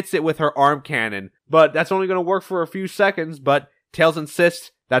she hits it with her arm cannon. But that's only gonna work for a few seconds, but Tails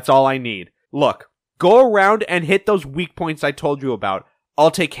insists, that's all I need. Look, go around and hit those weak points I told you about.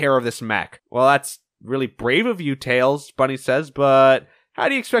 I'll take care of this mech. Well, that's really brave of you, Tails, Bunny says, but how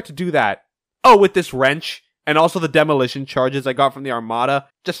do you expect to do that? Oh, with this wrench, and also the demolition charges I got from the Armada.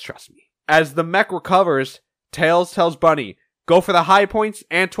 Just trust me. As the mech recovers, Tails tells Bunny, go for the high points,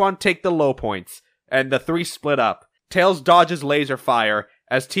 Antoine take the low points, and the three split up. Tails dodges laser fire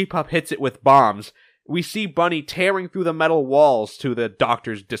as Teapup hits it with bombs. We see Bunny tearing through the metal walls to the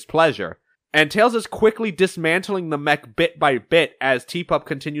Doctor's displeasure. And Tails is quickly dismantling the mech bit by bit as Teapup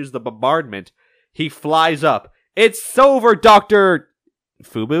continues the bombardment. He flies up. It's over, Dr.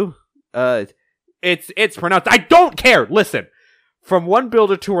 Fubu? It's pronounced. I don't care! Listen. From one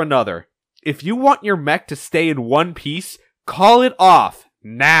builder to another, if you want your mech to stay in one piece, call it off.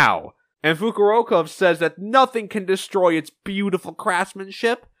 Now. And Fukurokov says that nothing can destroy its beautiful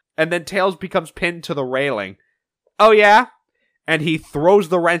craftsmanship. And then Tails becomes pinned to the railing. Oh yeah? And he throws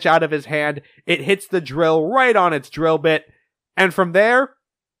the wrench out of his hand. It hits the drill right on its drill bit. And from there,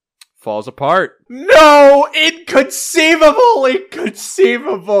 falls apart. No! Inconceivable!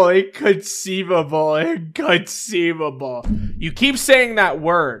 Inconceivable! Inconceivable! Inconceivable! You keep saying that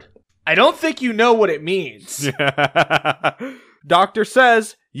word. I don't think you know what it means. Doctor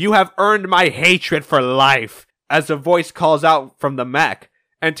says, you have earned my hatred for life, as a voice calls out from the mech.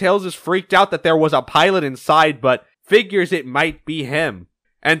 And Tails is freaked out that there was a pilot inside, but figures it might be him.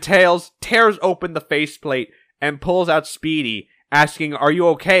 And Tails tears open the faceplate and pulls out Speedy, asking, are you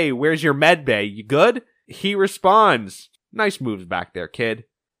okay? Where's your med bay? You good? He responds, nice moves back there, kid.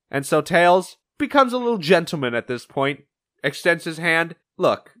 And so Tails becomes a little gentleman at this point, extends his hand.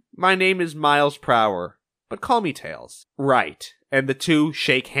 Look, my name is Miles Prower, but call me Tails. Right. And the two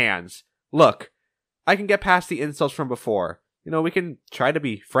shake hands. Look, I can get past the insults from before. We can try to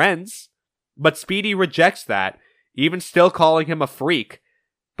be friends. But Speedy rejects that, even still calling him a freak.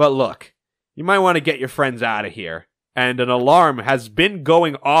 But look, you might want to get your friends out of here. And an alarm has been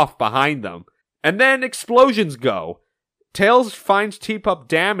going off behind them. And then explosions go. Tails finds Teapup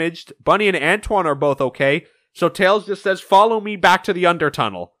damaged. Bunny and Antoine are both okay. So Tails just says, follow me back to the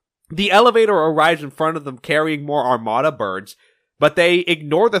undertunnel. The elevator arrives in front of them carrying more Armada birds. But they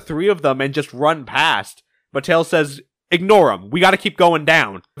ignore the three of them and just run past. But Tails says, ignore them. We gotta keep going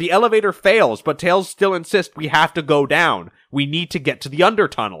down. The elevator fails, but Tails still insists we have to go down. We need to get to the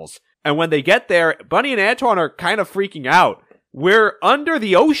undertunnels. And when they get there, Bunny and Antoine are kind of freaking out. We're under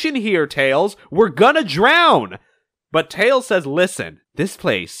the ocean here, Tails. We're gonna drown. But Tails says, listen, this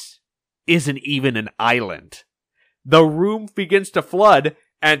place isn't even an island. The room begins to flood,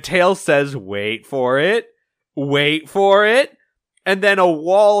 and Tails says, wait for it. Wait for it. And then a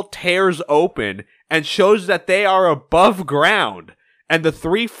wall tears open and shows that they are above ground. And the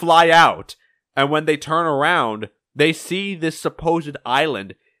three fly out. And when they turn around, they see this supposed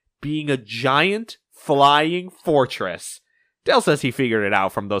island being a giant flying fortress. Dale says he figured it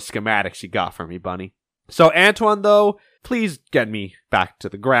out from those schematics you got from me, Bunny. So Antoine, though, please get me back to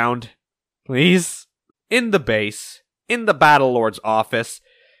the ground. Please. In the base, in the Battlelord's office,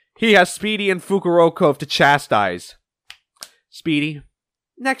 he has Speedy and Fukurokov to chastise. Speedy,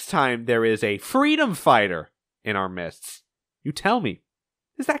 next time there is a freedom fighter in our midst, you tell me.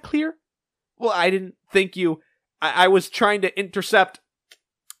 Is that clear? Well, I didn't think you... I was trying to intercept...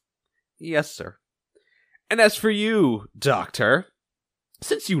 Yes, sir. And as for you, Doctor,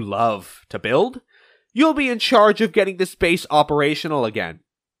 since you love to build, you'll be in charge of getting this base operational again.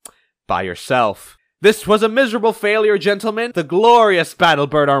 By yourself. This was a miserable failure, gentlemen. The glorious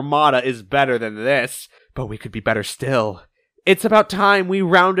Battlebird Armada is better than this, but we could be better still. It's about time we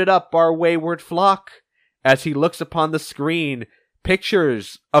rounded up our wayward flock. As he looks upon the screen,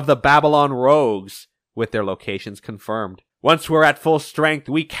 pictures of the Babylon rogues, with their locations confirmed. Once we're at full strength,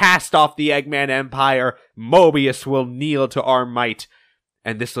 we cast off the Eggman Empire. Mobius will kneel to our might,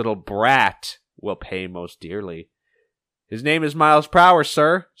 and this little brat will pay most dearly. His name is Miles Prower,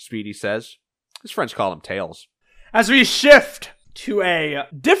 sir, Speedy says. His friends call him Tails. As we shift to a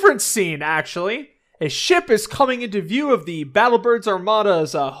different scene, actually, a ship is coming into view of the Battlebird's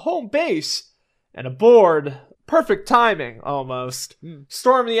Armada's home base, and aboard, perfect timing, almost,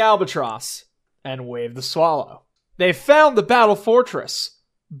 storm the Albatross and wave the Swallow. They found the battle fortress,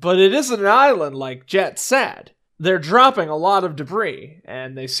 but it isn't an island like Jet said. They're dropping a lot of debris,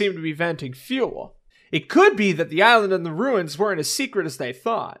 and they seem to be venting fuel. It could be that the island and the ruins weren't as secret as they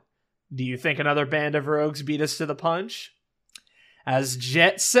thought. Do you think another band of rogues beat us to the punch? As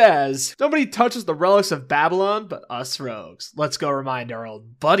Jet says, nobody touches the relics of Babylon but us rogues. Let's go remind our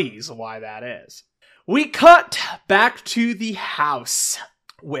old buddies why that is. We cut back to the house,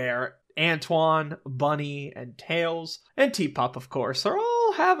 where Antoine, Bunny, and Tails, and Teapup, of course, are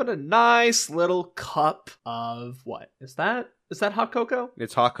all having a nice little cup of what? Is that hot cocoa?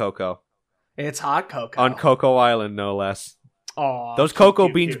 It's hot cocoa. It's hot cocoa. On Cocoa Island, no less. Aw, those cocoa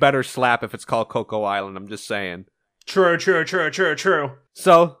beans better slap if it's called Cocoa Island, I'm just saying. True.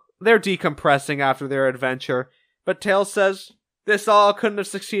 So, they're decompressing after their adventure. But Tails says, this all couldn't have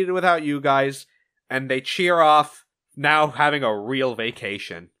succeeded without you guys. And they cheer off, now having a real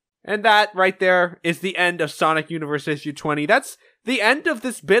vacation. And that right there is the end of Sonic Universe issue 20. That's the end of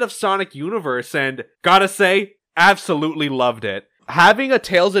this bit of Sonic Universe, and gotta say, absolutely loved it. Having a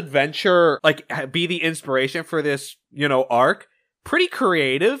Tails adventure, be the inspiration for this, arc, pretty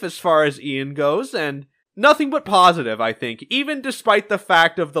creative as far as Ian goes, and nothing but positive, I think, even despite the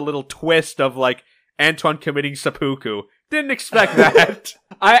fact of the little twist of, Antoine committing seppuku. Didn't expect that.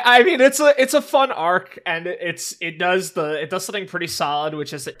 I mean, it's a fun arc, and it does something pretty solid,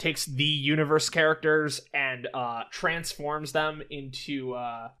 which is it takes the universe characters and transforms them into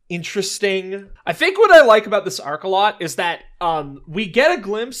interesting. I think what I like about this arc a lot is that we get a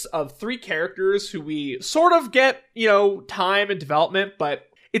glimpse of 3 characters who we sort of get, time and development, but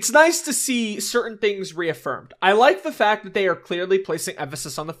it's nice to see certain things reaffirmed. I like the fact that they are clearly placing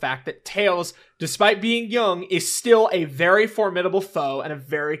emphasis on the fact that Tails, despite being young, is still a very formidable foe and a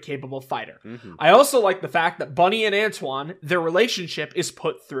very capable fighter. Mm-hmm. I also like the fact that Bunny and Antoine, their relationship is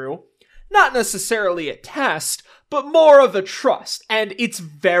put through, not necessarily a test, but more of a trust. And it's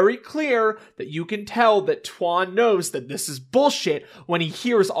very clear that you can tell that Twan knows that this is bullshit when he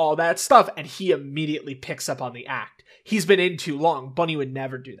hears all that stuff, and he immediately picks up on the act. He's been in too long. Bunny would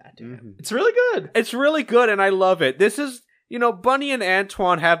never do that to him. Mm-hmm. It's really good. It's really good, and I love it. This is, Bunny and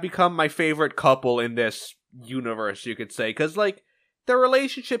Antoine have become my favorite couple in this universe, you could say, because, their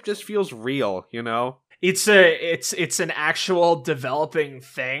relationship just feels real, It's an actual developing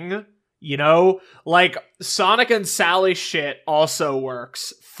thing, Sonic and Sally shit also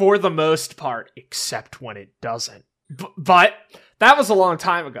works for the most part, except when it doesn't. But that was a long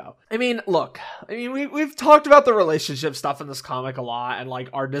time ago. I mean, look, we've talked about the relationship stuff in this comic a lot and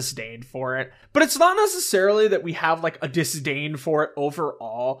our disdain for it, but it's not necessarily that we have a disdain for it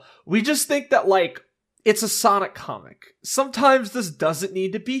overall. We just think that it's a Sonic comic. Sometimes this doesn't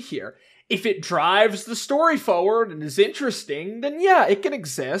need to be here. If it drives the story forward and is interesting, then yeah, it can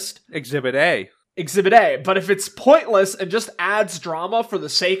exist. Exhibit A. But if it's pointless and just adds drama for the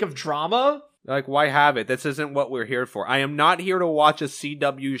sake of drama, why have it? This isn't what we're here for. I am not here to watch a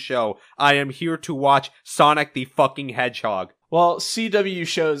CW show. I am here to watch Sonic the fucking Hedgehog. Well, CW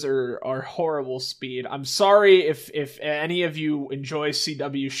shows are horrible, Speed. I'm sorry if any of you enjoy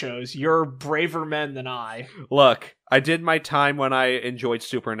CW shows. You're braver men than I. Look, I did my time when I enjoyed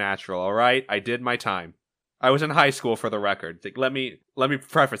Supernatural, alright? I did my time. I was in high school, for the record. Let me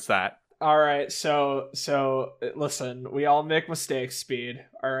preface that. Alright, so listen, we all make mistakes, Speed,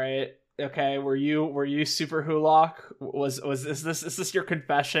 alright? Okay, were you Super Hulock? Is this your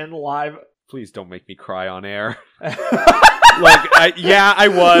confession live? Please don't make me cry on air. I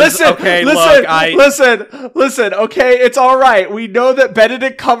was. Listen. Okay, it's all right. We know that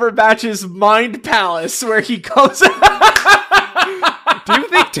Benedict Cumberbatch's Mind Palace, where he comes. Do you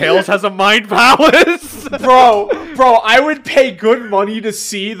think Tails has a mind palace? Bro, I would pay good money to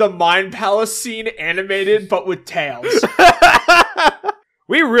see the Mind Palace scene animated, but with Tails.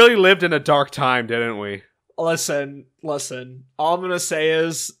 We really lived in a dark time, didn't we? Listen. All I'm gonna say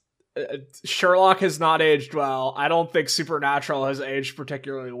is Sherlock has not aged well. I don't think Supernatural has aged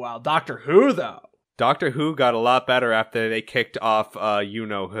particularly well. Doctor Who, though. Doctor Who got a lot better after they kicked off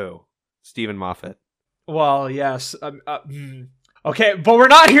you-know-who. Stephen Moffat. Well, yes. Okay, but we're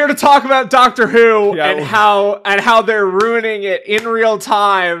not here to talk about Doctor Who and how they're ruining it in real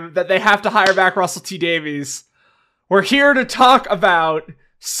time, that they have to hire back Russell T Davies. We're here to talk about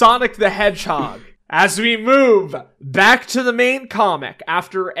Sonic the Hedgehog. As we move back to the main comic,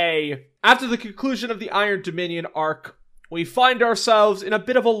 after the conclusion of the Iron Dominion arc, we find ourselves in a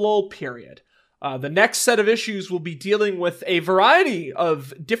bit of a lull period. The next set of issues will be dealing with a variety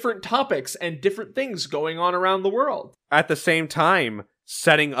of different topics and different things going on around the world. At the same time,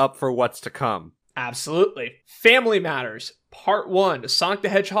 setting up for what's to come. Absolutely. Family Matters, Part 1, Sonic the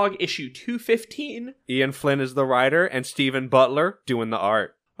Hedgehog, issue 215. Ian Flynn is the writer, and Stephen Butler doing the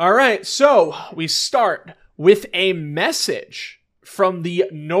art. Alright, so we start with a message from the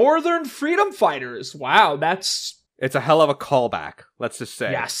Northern Freedom Fighters. Wow, it's a hell of a callback, let's just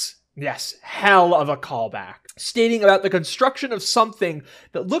say. Yes, hell of a callback. Stating about the construction of something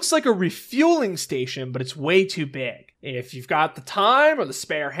that looks like a refueling station, but it's way too big. If you've got the time or the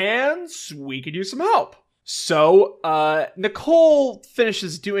spare hands, we could use some help. So, Nicole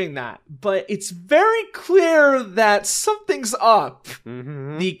finishes doing that, but it's very clear that something's up.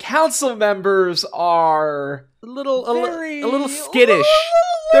 Mm-hmm. The council members are a little skittish.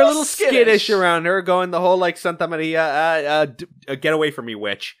 They're a little skittish around her, going the whole, Santa Maria, get away from me,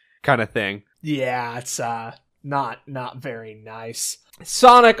 witch, kind of thing. Yeah, it's, not very nice.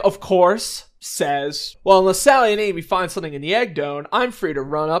 Sonic, of course, says, well, unless Sally and Amy find something in the egg dome, I'm free to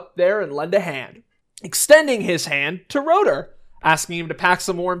run up there and lend a hand. Extending his hand to Rotor, asking him to pack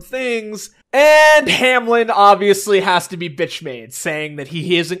some warm things, and Hamlin obviously has to be bitch-made, saying that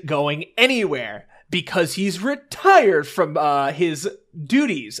he isn't going anywhere because he's retired from his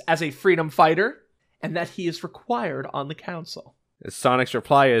duties as a freedom fighter, and that he is required on the council. Sonic's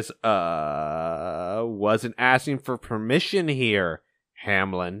reply is, wasn't asking for permission here,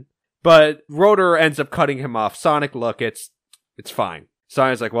 Hamlin. But Rotor ends up cutting him off. Sonic, look, it's fine.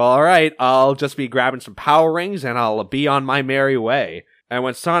 Sonic's like, well, alright, I'll just be grabbing some power rings and I'll be on my merry way. And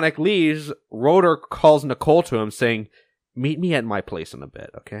when Sonic leaves, Rotor calls Nicole to him saying, meet me at my place in a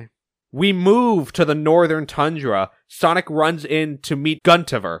bit, okay? We move to the northern tundra. Sonic runs in to meet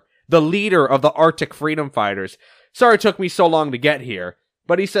Guntiver, the leader of the Arctic Freedom Fighters. Sorry it took me so long to get here.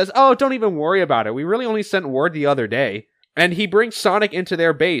 But he says, oh, don't even worry about it. We really only sent word the other day. And he brings Sonic into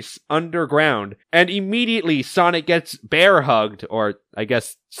their base, underground. And immediately Sonic gets bear hugged, or I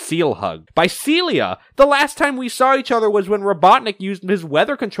guess seal hugged, by Celia. The last time we saw each other was when Robotnik used his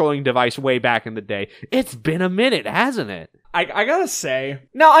weather controlling device way back in the day. It's been a minute, hasn't it? I gotta say,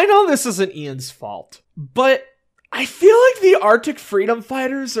 now I know this isn't Ian's fault, but I feel like the Arctic Freedom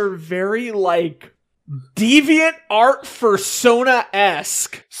Fighters are very, deviant art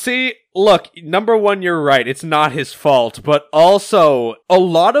persona-esque. See, look, number one, you're right, it's not his fault, but also, a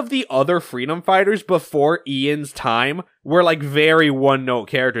lot of the other freedom fighters before Ian's time were, very one-note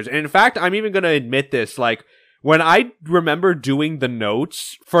characters. And in fact, I'm even gonna admit this, when I remember doing the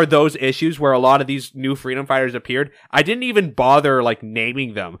notes for those issues where a lot of these new freedom fighters appeared, I didn't even bother,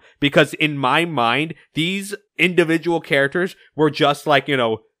 naming them, because in my mind, these individual characters were just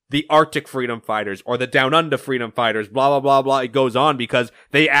the Arctic Freedom Fighters or the Down Under Freedom Fighters, blah, blah, blah, blah. It goes on because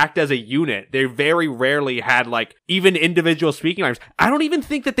they act as a unit. They very rarely had even individual speaking lines. I don't even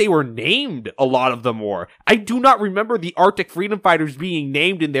think that they were named, a lot of them were. I do not remember the Arctic Freedom Fighters being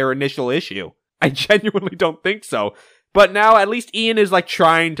named in their initial issue. I genuinely don't think so. But now at least Ian is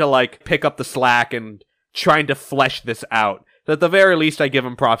trying to pick up the slack and trying to flesh this out. So at the very least I give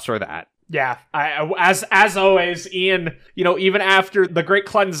him props for that. Yeah, as always, Ian, even after the Great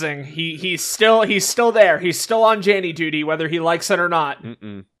Cleansing, he's still there. He's still on Janny duty, whether he likes it or not.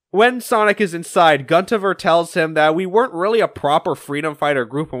 When Sonic is inside, Guntiver tells him that we weren't really a proper freedom fighter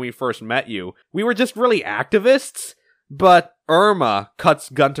group when we first met you. We were just really activists. But Irma cuts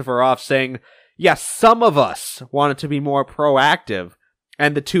Guntiver off, saying, yes, some of us wanted to be more proactive.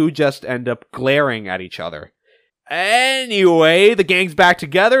 And the two just end up glaring at each other. Anyway, the gang's back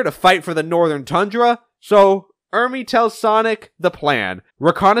together to fight for the northern tundra, so Ermi tells Sonic the plan.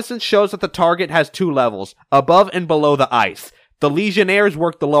 Reconnaissance shows that the target has 2 levels, above and below the ice. The Legionnaires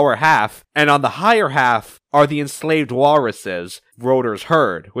work the lower half, and on the higher half are the enslaved walruses, Rotor's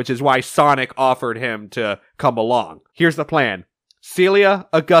herd, which is why Sonic offered him to come along. Here's the plan. Celia,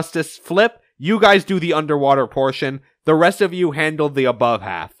 Augustus, Flip, you guys do the underwater portion, the rest of you handle the above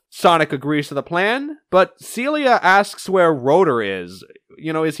half. Sonic agrees to the plan, but Celia asks where Rotor is.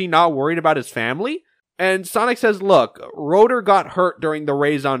 Is he not worried about his family? And Sonic says, look, Rotor got hurt during the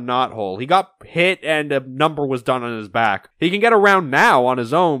Raison knothole. He got hit and a number was done on his back. He can get around now on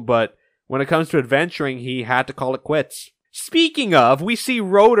his own, but when it comes to adventuring, he had to call it quits. Speaking of, we see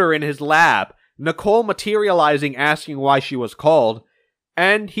Rotor in his lab, Nicole materializing, asking why she was called,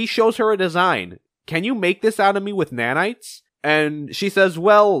 and he shows her a design. Can you make this out of me with nanites? And she says,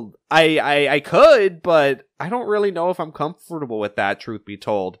 well, I could, but I don't really know if I'm comfortable with that, truth be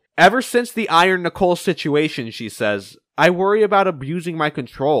told. Ever since the Iron Nicole situation, she says, I worry about abusing my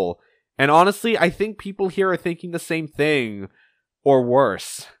control. And honestly, I think people here are thinking the same thing, or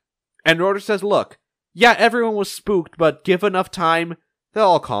worse. And Rotor says, look, yeah, everyone was spooked, but give enough time, they'll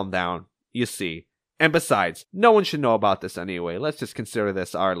all calm down, you see. And besides, no one should know about this anyway. Let's just consider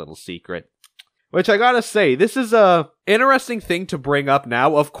this our little secret. Which I gotta say, this is a interesting thing to bring up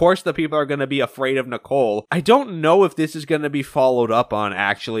now. Of course the people are gonna be afraid of Nicole. I don't know if this is gonna be followed up on,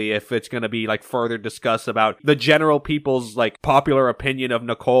 actually, if it's gonna be, further discussed about the general people's, popular opinion of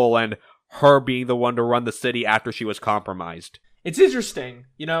Nicole and her being the one to run the city after she was compromised. It's interesting,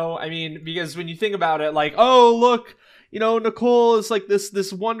 because when you think about it, oh, look, Nicole is,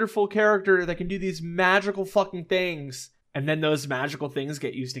 this wonderful character that can do these magical fucking things, and then those magical things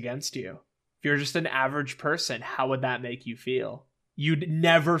get used against you. If you're just an average person, how would that make you feel? You'd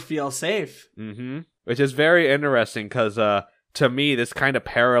never feel safe. Which is very interesting because, to me, this kind of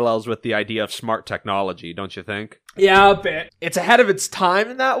parallels with the idea of smart technology, don't you think? Yeah, a bit. It's ahead of its time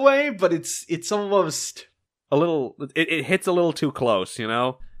in that way, but it's almost... a little... It hits a little too close,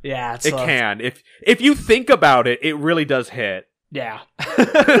 Yeah, it can. If you think about it, it really does hit. Yeah.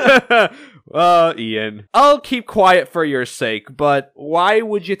 Ian, I'll keep quiet for your sake, but why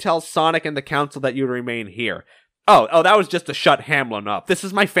would you tell Sonic and the Council that you'd remain here? Oh, that was just to shut Hamlin up. This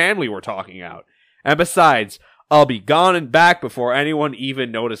is my family we're talking about. And besides, I'll be gone and back before anyone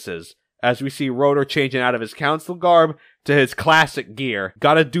even notices. As we see Rotor changing out of his council garb to his classic gear.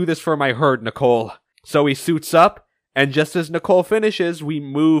 Gotta do this for my herd, Nicole. So he suits up, and just as Nicole finishes, we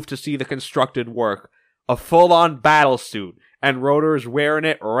move to see the constructed work. A full-on battle suit, and Rotor is wearing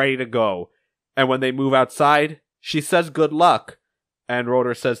it ready to go. And when they move outside, she says good luck. And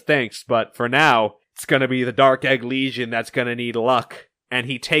Rotor says thanks, but for now, it's gonna be the Dark Egg Legion that's gonna need luck. And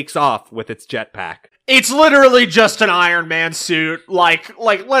he takes off with its jetpack. It's literally just an Iron Man suit. Like,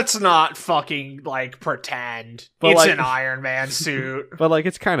 let's not fucking, pretend. But, it's an Iron Man suit. But,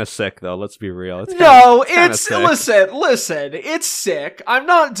 it's kind of sick, though. Let's be real. Listen, it's sick. I'm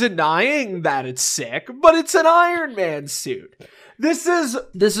not denying that it's sick, but it's an Iron Man suit. This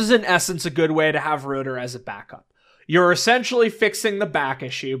is in essence a good way to have Rotor as a backup. You're essentially fixing the back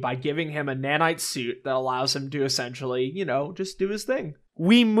issue by giving him a nanite suit that allows him to essentially, just do his thing.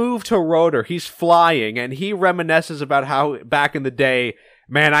 We move to Rotor. He's flying, and he reminisces about how back in the day,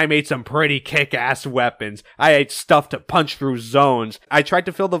 man, I made some pretty kick-ass weapons. I had stuff to punch through zones. I tried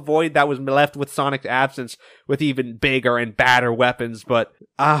to fill the void that was left with Sonic's absence with even bigger and badder weapons, but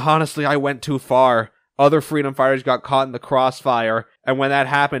honestly, I went too far. Other freedom fighters got caught in the crossfire, and when that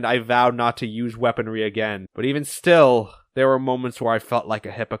happened, I vowed not to use weaponry again. But even still, there were moments where I felt like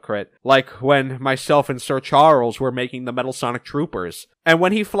a hypocrite. Like when myself and Sir Charles were making the Metal Sonic Troopers. And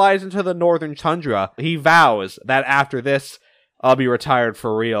when he flies into the northern tundra, he vows that after this, I'll be retired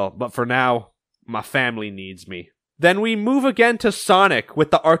for real. But for now, my family needs me. Then we move again to Sonic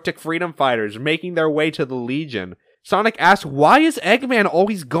with the Arctic Freedom Fighters making their way to the Legion. Sonic asks, why is Eggman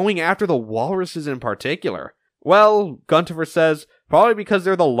always going after the walruses in particular? Well, Guntifer says, probably because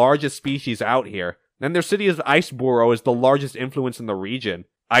they're the largest species out here. And their city of Iceboro is the largest influence in the region.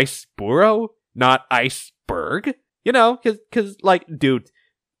 Iceboro? Not iceberg? Cause dude,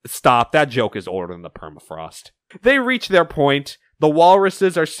 stop. That joke is older than the permafrost. They reach their point. The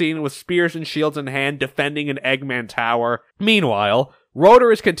walruses are seen with spears and shields in hand defending an Eggman tower. Meanwhile,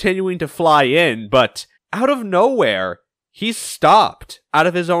 Rotor is continuing to fly in, but out of nowhere, he's stopped out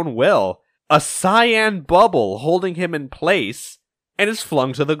of his own will. A cyan bubble holding him in place and is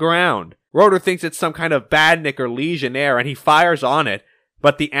flung to the ground. Rotor thinks it's some kind of badnik or legionnaire and he fires on it,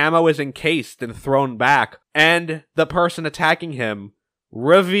 but the ammo is encased and thrown back, and the person attacking him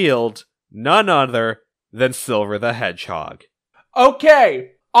revealed none other than Silver the Hedgehog.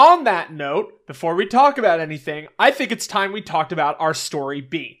 Okay, on that note, before we talk about anything, I think it's time we talked about our story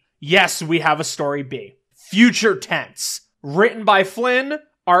B. Yes, we have a story B. Future tense. Written by Flynn,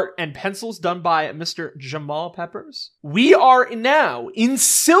 art and pencils done by Mr. Jamal Peppers. We are now in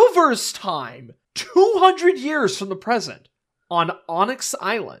Silver's time, 200 years from the present, on Onyx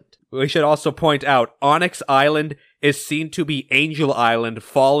Island. We should also point out, Onyx Island is seen to be Angel Island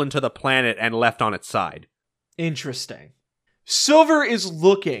fallen to the planet and left on its side. Interesting. Silver is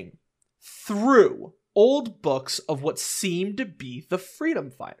looking through old books of what seem to be the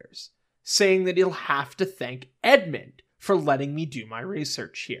freedom fighters, saying that he'll have to thank Edmund for letting me do my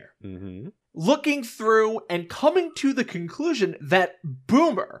research here. Mm-hmm. Looking through and coming to the conclusion that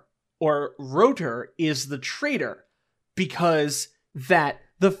Boomer, or Rotor, is the traitor, because that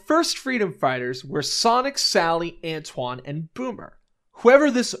the first freedom fighters were Sonic, Sally, Antoine, and Boomer. Whoever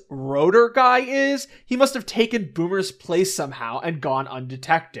this Rotor guy is, he must have taken Boomer's place somehow and gone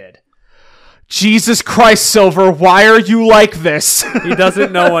undetected. Jesus Christ, Silver, why are you like this? He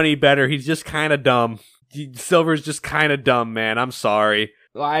doesn't know any better. He's just kind of dumb. Silver's just kind of dumb, man. I'm sorry.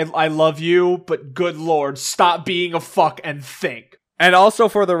 I love you, but good lord, stop being a fuck and think. And also,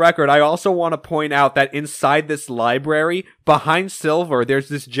 for the record, I also want to point out that inside this library, behind Silver, there's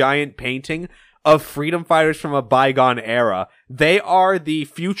this giant painting of freedom fighters from a bygone era. They are the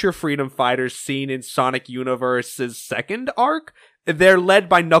future freedom fighters seen in Sonic Universe's second arc. They're led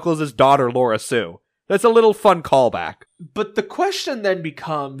by Knuckles' daughter, Laura Sue. That's a little fun callback. But the question then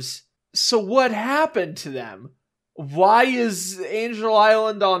becomes, so what happened to them? Why is Angel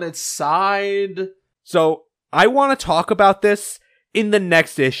Island on its side? So, I want to talk about this in the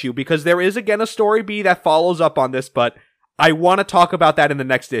next issue, because there is again a story B that follows up on this, but I want to talk about that in the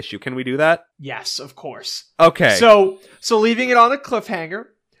next issue. Can we do that? Yes, of course. Okay. So leaving it on a cliffhanger,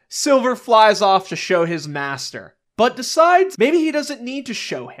 Silver flies off to show his master, but decides maybe he doesn't need to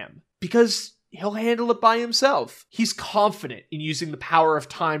show him, because he'll handle it by himself. He's confident in using the power of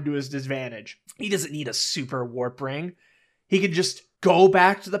time to his advantage. He doesn't need a super warp ring. He can just go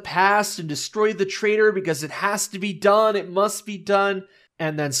back to the past and destroy the traitor because it has to be done. It must be done.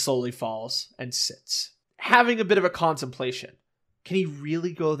 and then slowly falls and sits, having a bit of a contemplation. Can he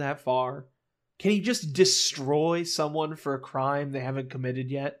really go that far? Can he just destroy someone for a crime they haven't committed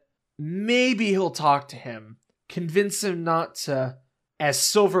yet? Maybe he'll talk to him, convince him not to, as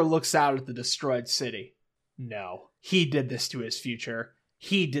Silver looks out at the destroyed city. No, he did this to his future.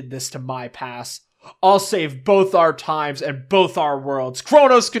 He did this to my past. I'll save both our times and both our worlds.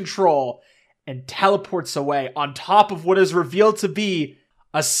 Chronos control! And teleports away on top of what is revealed to be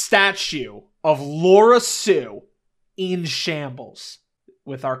a statue of Laura Sue in shambles,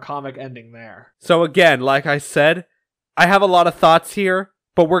 with our comic ending there. So again, like I said, I have a lot of thoughts here,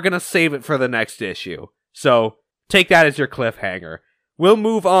 but we're going to save it for the next issue. So take that as your cliffhanger. We'll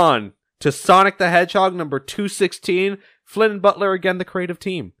move on to Sonic the Hedgehog number 216, Flynn and Butler again the creative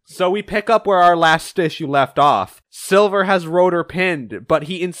team. So we pick up where our last issue left off. Silver has Rotor pinned, but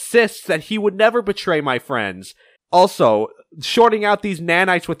he insists that he would never betray my friends. Also, shorting out these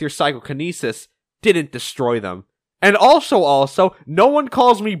nanites with your psychokinesis didn't destroy them. And also, no one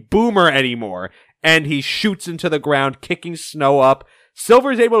calls me Boomer anymore. And he shoots into the ground, kicking snow up.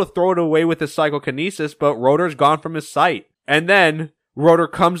 Silver's able to throw it away with his psychokinesis, but Rotor's gone from his sight. And then Rotor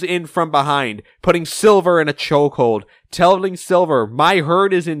comes in from behind, putting Silver in a chokehold, telling Silver, my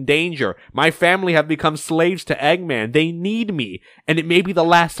herd is in danger. My family have become slaves to Eggman. They need me, and it may be the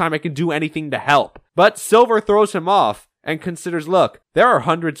last time I can do anything to help. But Silver throws him off and considers, look, there are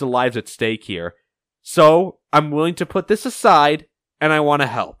hundreds of lives at stake here. So I'm willing to put this aside, and I want to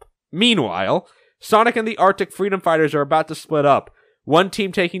help. Meanwhile, Sonic and the Arctic Freedom Fighters are about to split up. One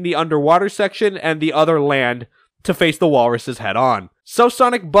team taking the underwater section and the other land to face the walruses head on. So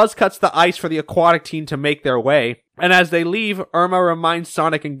Sonic buzz cuts the ice for the aquatic team to make their way, and as they leave, Irma reminds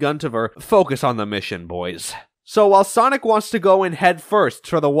Sonic and Guntiver, focus on the mission, boys. So while Sonic wants to go in head first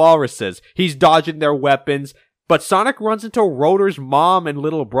for the walruses, he's dodging their weapons, but Sonic runs into Rotor's mom and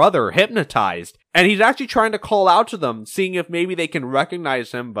little brother, hypnotized, and he's actually trying to call out to them, seeing if maybe they can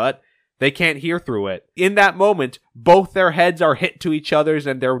recognize him, but they can't hear through it. In that moment, both their heads are hit to each other's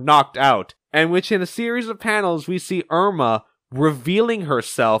and they're knocked out. And which in a series of panels, we see Irma revealing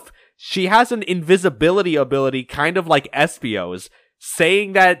herself. She has an invisibility ability, kind of like Espio's,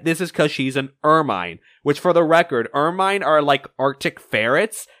 saying that this is because she's an Ermine, which for the record, Ermine are like Arctic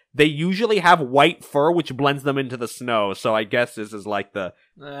ferrets. They usually have white fur, which blends them into the snow. So I guess this is like the...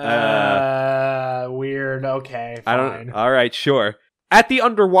 weird. Okay, fine. Alright, sure. At the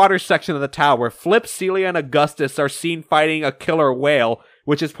underwater section of the tower, Flip, Celia, and Augustus are seen fighting a killer whale,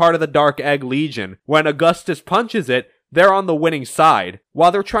 which is part of the Dark Egg Legion. When Augustus punches it, they're on the winning side.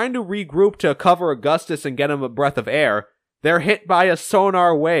 While they're trying to regroup to cover Augustus and get him a breath of air, they're hit by a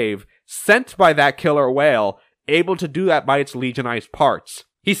sonar wave sent by that killer whale, able to do that by its legionized parts.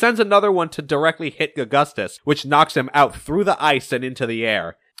 He sends another one to directly hit Augustus, which knocks him out through the ice and into the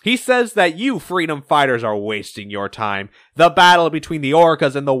air. He says that you freedom fighters are wasting your time. The battle between the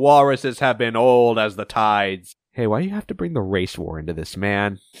orcas and the walruses have been old as the tides. Hey, why do you have to bring the race war into this,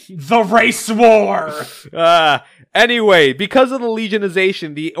 man? The race war! Anyway, because of the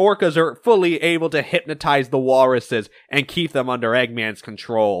legionization, the orcas are fully able to hypnotize the walruses and keep them under Eggman's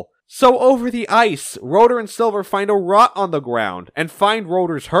control. So over the ice, Rotor and Silver find a rot on the ground and find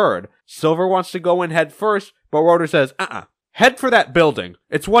Rotor's herd. Silver wants to go in head first, but Rotor says, head for that building.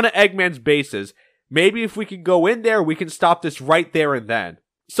 It's one of Eggman's bases. Maybe if we can go in there, we can stop this right there and then.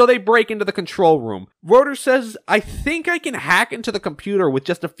 So they break into the control room. Rotor says, I think I can hack into the computer with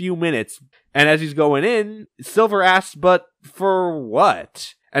just a few minutes. And as he's going in, Silver asks, but for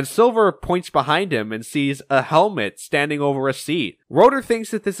what? And Silver points behind him and sees a helmet standing over a seat. Rotor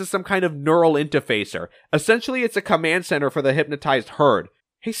thinks that this is some kind of neural interfacer. Essentially, it's a command center for the hypnotized herd.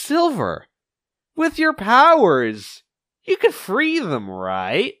 Hey, Silver, with your powers, you could free them,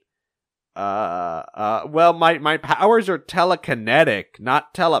 right? Well, my powers are telekinetic,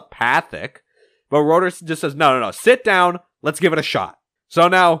 not telepathic. But Rotor just says, no, sit down, let's give it a shot. So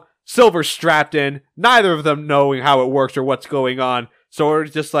now, Silver's strapped in, neither of them knowing how it works or what's going on. So we're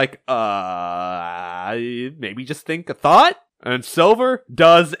just like, maybe just think a thought? And Silver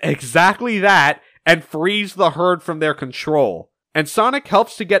does exactly that and frees the herd from their control. And Sonic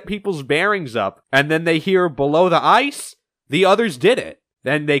helps to get people's bearings up, and then they hear below the ice, the others did it.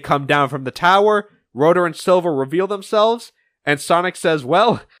 Then they come down from the tower, Rotor and Silver reveal themselves, and Sonic says,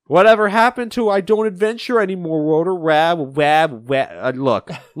 well, whatever happened to I don't adventure anymore, Rotor,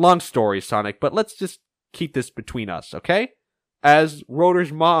 look, long story, Sonic, but let's just keep this between us, okay? As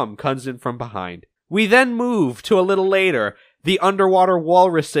Rotor's mom comes in from behind. We then move to a little later, the underwater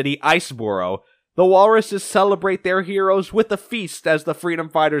walrus city Iceboro. The walruses celebrate their heroes with a feast as the freedom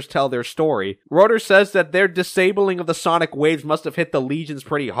fighters tell their story. Rotor says that their disabling of the sonic waves must have hit the legions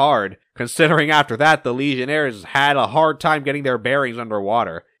pretty hard, considering after that the legionnaires had a hard time getting their bearings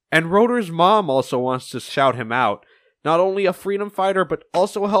underwater. And Rotor's mom also wants to shout him out. Not only a freedom fighter, but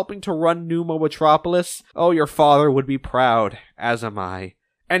also helping to run Pneumo Metropolis. Oh, your father would be proud, as am I.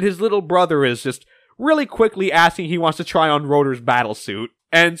 And his little brother is just really quickly asking he wants to try on Rotor's battlesuit.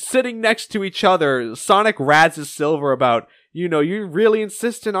 And sitting next to each other, Sonic razzes Silver about, you're really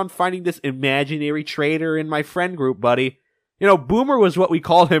insistent on finding this imaginary traitor in my friend group, buddy. Boomer was what we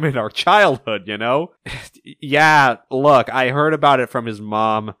called him in our childhood, Yeah, look, I heard about it from his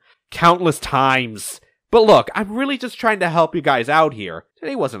mom countless times. But look, I'm really just trying to help you guys out here.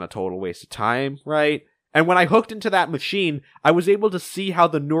 Today wasn't a total waste of time, right? And when I hooked into that machine, I was able to see how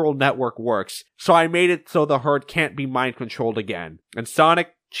the neural network works, so I made it so the herd can't be mind-controlled again. And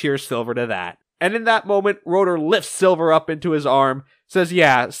Sonic cheers Silver to that. And in that moment, Rotor lifts Silver up into his arm, says,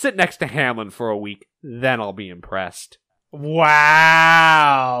 yeah, sit next to Hamlin for a week, then I'll be impressed.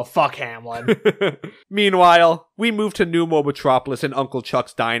 Wow, fuck Hamlin. Meanwhile, we move to Pneumo Metropolis in Uncle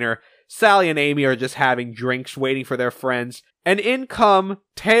Chuck's diner. Sally and Amy are just having drinks, waiting for their friends, and in come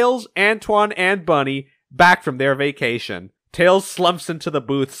Tails, Antoine, and Bunny, back from their vacation. Tails slumps into the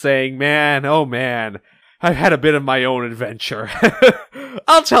booth saying, man, oh man, I've had a bit of my own adventure.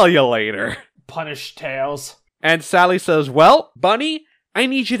 I'll tell you later. Punish Tails. And Sally says, well, Bunny, I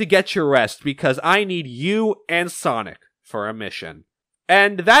need you to get your rest because I need you and Sonic for a mission.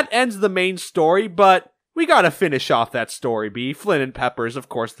 And that ends the main story, but we gotta finish off that story, B. Flynn and Pepper's, of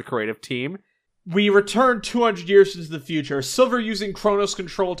course, the creative team. We return 200 years into the future, Silver using Chronos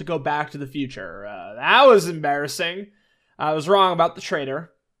Control to go back to the future. That was embarrassing. I was wrong about the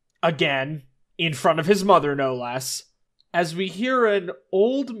traitor. Again, in front of his mother, no less. As we hear an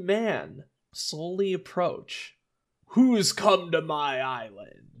old man slowly approach. Who's come to my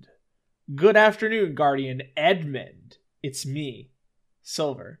island? Good afternoon, Guardian Edmund. It's me,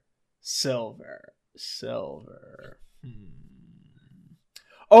 Silver. Silver.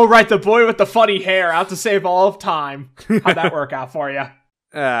 Oh, right, the boy with the funny hair, out to save all of time. How'd that work out for you?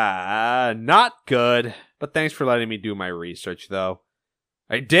 Not good. But thanks for letting me do my research, though.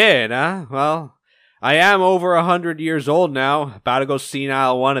 I did, huh? Well, I am over 100 years old now. About to go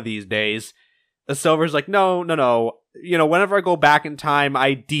senile one of these days. The Silver's like, no. Whenever I go back in time,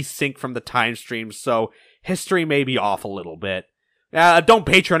 I desync from the time stream, so history may be off a little bit. Don't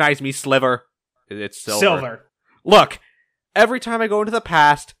patronize me, Sliver. It's Silver. Look, every time I go into the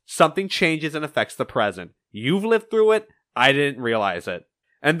past, something changes and affects the present. You've lived through it, I didn't realize it.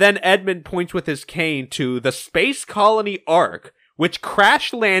 And then Edmund points with his cane to the Space Colony Ark, which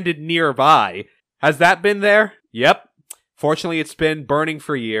crash-landed nearby. Has that been there? Yep. Fortunately, it's been burning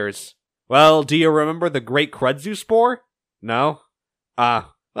for years. Well, do you remember the Great Krudzu Spore? No?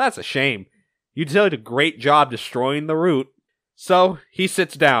 Well, that's a shame. You did a great job destroying the root. So, he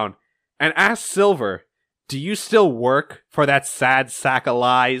sits down and asks Silver, do you still work for that sad sack of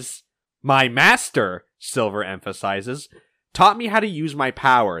lies? My master, Silver emphasizes, taught me how to use my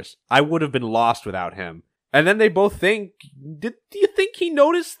powers. I would have been lost without him. And then they both think, do you think he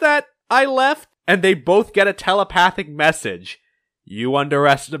noticed that I left? And they both get a telepathic message. You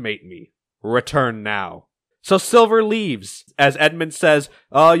underestimate me. Return now. So Silver leaves, as Edmund says,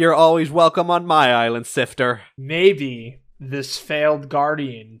 oh, you're always welcome on my island, Sifter. Maybe this failed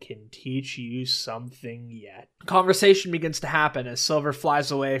guardian can teach you something yet. Conversation begins to happen as Silver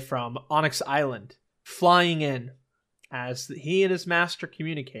flies away from Onyx Island, flying in as he and his master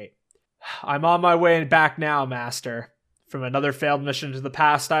communicate. I'm on my way back now, master. From another failed mission to the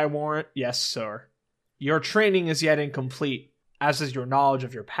past, I warrant? Yes, sir. Your training is yet incomplete, as is your knowledge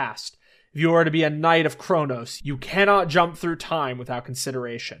of your past. If you are to be a knight of Kronos, you cannot jump through time without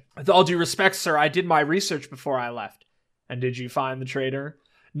consideration. With all due respect, sir, I did my research before I left. And did you find the traitor?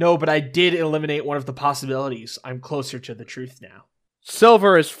 No, but I did eliminate one of the possibilities. I'm closer to the truth now.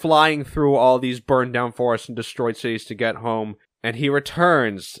 Silver is flying through all these burned down forests and destroyed cities to get home, and he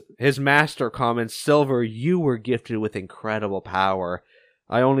returns. His master comments, Silver, you were gifted with incredible power.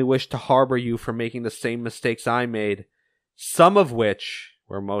 I only wish to harbor you for making the same mistakes I made, some of which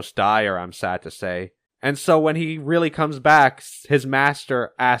were most dire, I'm sad to say. And so when he really comes back, his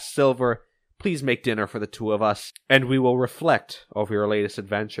master asks Silver, please make dinner for the two of us, and we will reflect over your latest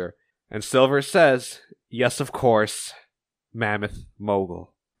adventure. And Silver says, yes, of course, Mammoth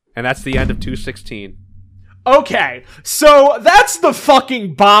Mogul. And that's the end of 216. Okay, so that's the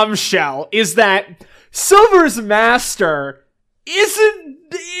fucking bombshell, is that Silver's master isn't...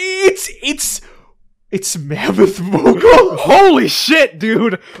 It's Mammoth Mogul? Holy shit,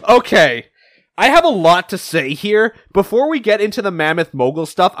 dude! Okay. I have a lot to say here. Before we get into the Mammoth Mogul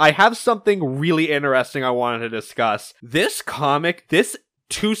stuff, I have something really interesting I wanted to discuss. This comic, this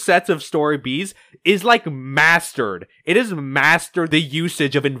 2 sets of story Bs, is like mastered. It has mastered the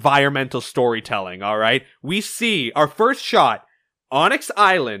usage of environmental storytelling, alright? We see our first shot, Onyx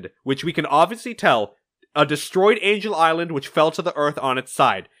Island, which we can obviously tell, a destroyed Angel Island which fell to the earth on its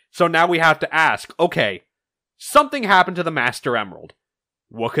side. So now we have to ask, okay, something happened to the Master Emerald.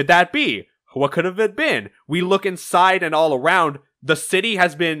 What could that be? What could have it been? We look inside and all around. The city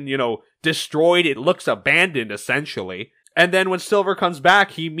has been, destroyed. It looks abandoned, essentially. And then when Silver comes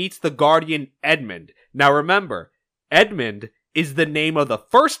back, he meets the Guardian Edmund. Now remember, Edmund is the name of the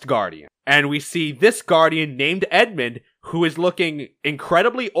first Guardian. And we see this Guardian named Edmund, who is looking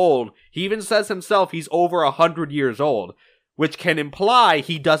incredibly old. He even says himself he's over 100 years old, which can imply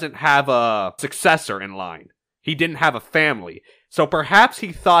he doesn't have a successor in line. He didn't have a family. So perhaps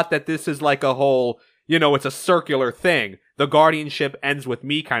he thought that this is like a whole, it's a circular thing. The guardianship ends with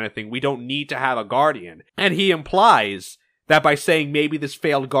me kind of thing. We don't need to have a guardian. And he implies that by saying maybe this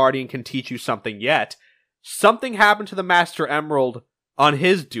failed guardian can teach you something yet, something happened to the Master Emerald on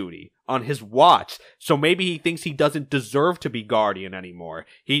his duty, on his watch. So maybe he thinks he doesn't deserve to be guardian anymore.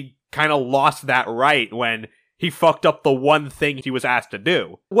 He kind of lost that right when he fucked up the one thing he was asked to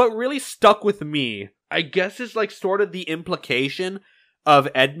do. What really stuck with me, I guess, is like sort of the implication of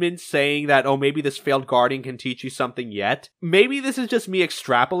Edmund saying that, oh, maybe this failed guardian can teach you something yet. Maybe this is just me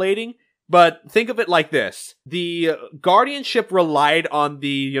extrapolating, but think of it like this. The guardianship relied on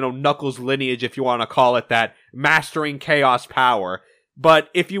the, Knuckles lineage, if you want to call it that, mastering chaos power. But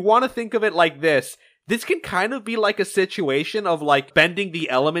if you want to think of it like this can kind of be like a situation of like bending the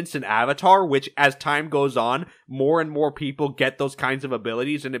elements in Avatar, which as time goes on, more and more people get those kinds of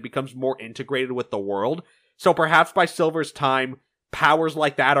abilities and it becomes more integrated with the world. So perhaps by Silver's time, powers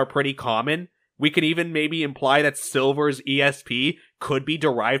like that are pretty common. We can even maybe imply that Silver's ESP could be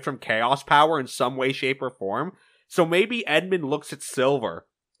derived from chaos power in some way, shape, or form. So maybe Edmund looks at Silver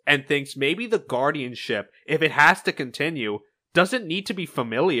and thinks maybe the guardianship, if it has to continue, doesn't need to be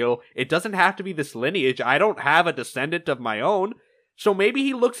familial. It doesn't have to be this lineage. I don't have a descendant of my own. So maybe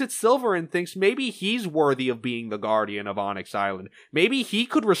he looks at Silver and thinks maybe he's worthy of being the guardian of Onyx Island. Maybe he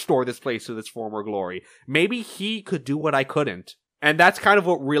could restore this place to its former glory. Maybe he could do what I couldn't. And that's kind of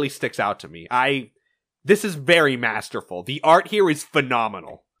what really sticks out to me. This is very masterful. The art here is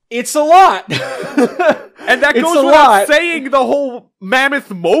phenomenal. It's a lot. And that goes without saying the whole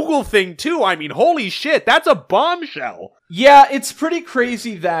Mammoth Mogul thing, too. I mean, holy shit, that's a bombshell. Yeah, it's pretty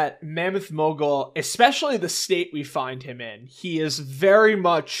crazy that Mammoth Mogul, especially the state we find him in, he is very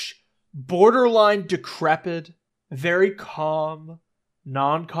much borderline decrepit, very calm,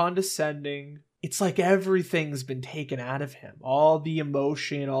 non-condescending. It's like everything's been taken out of him. All the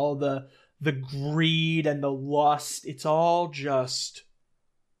emotion, all the greed and the lust, it's all just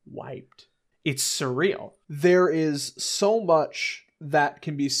wiped. It's surreal. There is so much that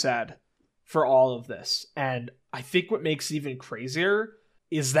can be said for all of this. And I think what makes it even crazier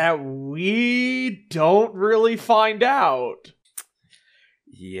is that we don't really find out.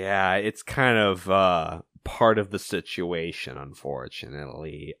 Yeah, it's kind of part of the situation,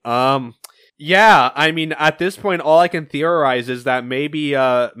 unfortunately. Yeah, I mean, at this point, all I can theorize is that maybe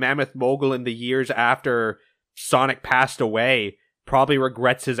Mammoth Mogul in the years after Sonic passed away probably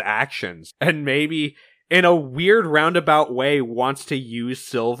regrets his actions, and maybe in a weird roundabout way wants to use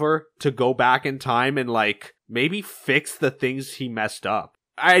Silver to go back in time and like maybe fix the things he messed up.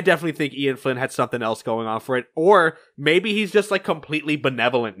 I definitely think Ian Flynn had something else going on for it, or maybe he's just like completely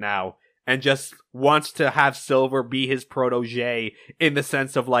benevolent now and just wants to have Silver be his protege in the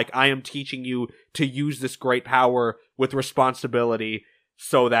sense of like, I am teaching you to use this great power with responsibility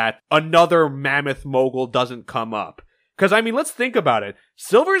so that another Mammoth Mogul doesn't come up. Because, I mean, let's think about it.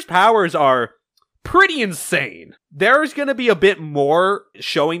 Silver's powers are pretty insane. There's going to be a bit more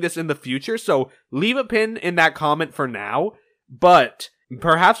showing this in the future, so leave a pin in that comment for now. But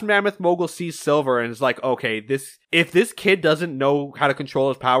perhaps Mammoth Mogul sees Silver and is like, okay, if this kid doesn't know how to control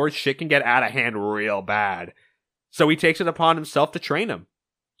his powers, shit can get out of hand real bad. So he takes it upon himself to train him.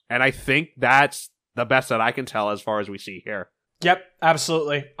 And I think that's the best that I can tell as far as we see here. Yep,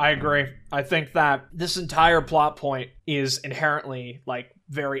 absolutely. I agree. I think that this entire plot point is inherently, like,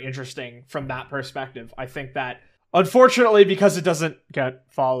 very interesting from that perspective. I think that, unfortunately, because it doesn't get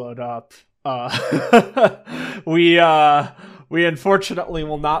followed up, we unfortunately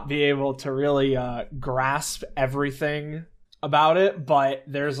will not be able to really grasp everything about it, but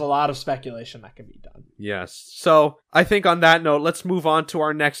there's a lot of speculation that can be done. Yes. So, I think on that note, let's move on to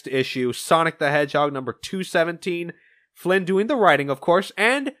our next issue, Sonic the Hedgehog number 217. Flynn doing the writing, of course,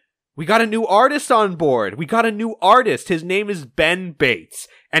 and we got a new artist on board. We got a new artist. His name is Ben Bates,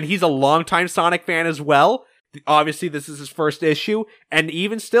 and he's a longtime Sonic fan as well. Obviously, this is his first issue, and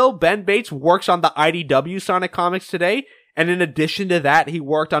even still, Ben Bates works on the IDW Sonic comics today, and in addition to that, he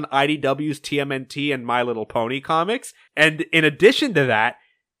worked on IDW's TMNT and My Little Pony comics, and in addition to that,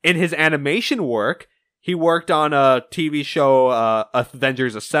 in his animation work, he worked on a TV show,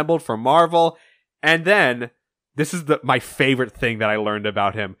 Avengers Assembled for Marvel, and then, this is my favorite thing that I learned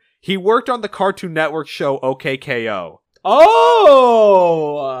about him, he worked on the Cartoon Network show OKKO.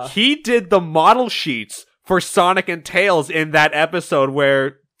 Oh! He did the model sheets for Sonic and Tails in that episode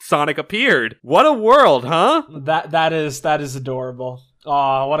where Sonic appeared. What a world, huh? That is adorable.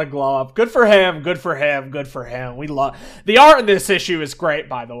 Oh, what a glow up. Good for him. Good for him. Good for him. We love the art in this issue is great,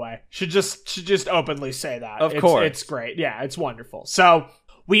 by the way. Should just openly say that. Of course. It's great. Yeah, it's wonderful. So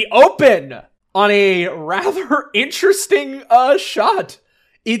we open on a rather interesting shot.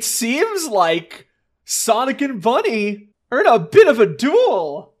 It seems like Sonic and Bunny are in a bit of a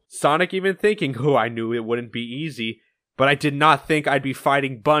duel. Sonic even thinking, I knew it wouldn't be easy, but I did not think I'd be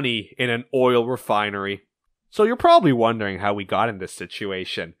fighting Bunny in an oil refinery. So you're probably wondering how we got in this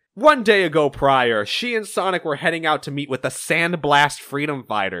situation. One day ago prior, she and Sonic were heading out to meet with the Sandblast Freedom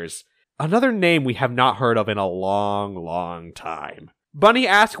Fighters, another name we have not heard of in a long, long time. Bunny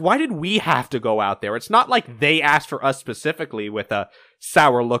asked, why did we have to go out there? It's not like they asked for us specifically, with a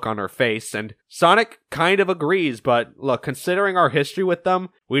sour look on her face, and Sonic kind of agrees, but look, considering our history with them,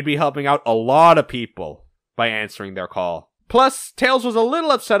 we'd be helping out a lot of people by answering their call. Plus, Tails was a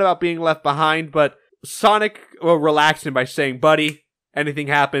little upset about being left behind, but Sonic relaxed him by saying, buddy, anything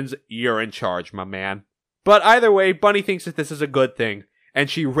happens, you're in charge, my man. But either way, Bunny thinks that this is a good thing, and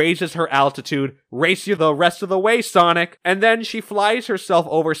she raises her altitude, race you the rest of the way, Sonic, and then she flies herself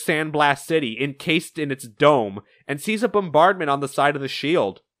over Sandblast City, encased in its dome, and sees a bombardment on the side of the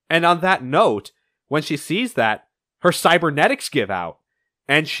shield. And on that note, when she sees that, her cybernetics give out,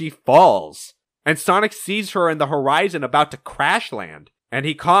 and she falls. And Sonic sees her in the horizon about to crash land, and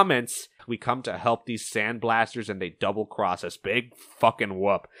he comments, we come to help these sandblasters and they double cross us, big fucking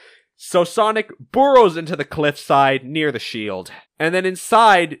whoop. So Sonic burrows into the cliffside near the shield. And then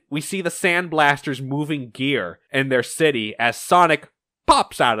inside, we see the Sandblasters moving gear in their city as Sonic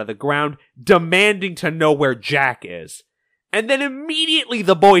pops out of the ground, demanding to know where Jack is. And then immediately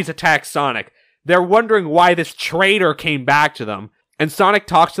the boys attack Sonic. They're wondering why this traitor came back to them. And Sonic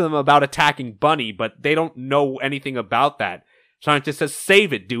talks to them about attacking Bunny, but they don't know anything about that. Sonic just says,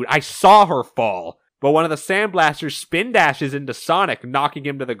 save it, dude. I saw her fall. But one of the Sandblasters spin dashes into Sonic, knocking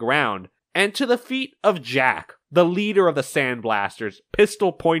him to the ground. And to the feet of Jack, the leader of the Sandblasters,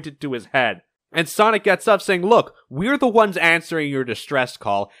 pistol pointed to his head. And Sonic gets up saying, look, we're the ones answering your distress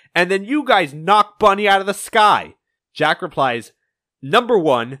call, and then you guys knock Bunny out of the sky. Jack replies, number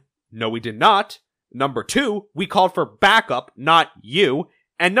 1, no we did not. Number 2, we called for backup, not you.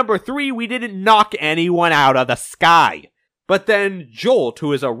 And number 3, we didn't knock anyone out of the sky. But then Jolt,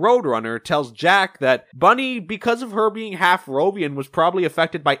 who is a Roadrunner, tells Jack that Bunny, because of her being half Rovian, was probably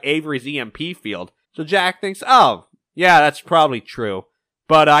affected by Avery's EMP field. So Jack thinks, oh, yeah, that's probably true.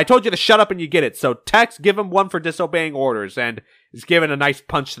 But I told you to shut up and you get it, so Tex, give him one for disobeying orders, and is given a nice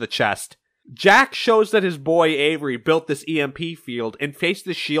punch to the chest. Jack shows that his boy Avery built this EMP field in case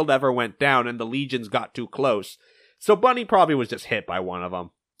the shield ever went down and the legions got too close. So Bunny probably was just hit by one of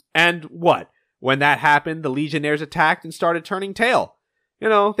them. And what? When that happened, the Legionnaires attacked and started turning tail. You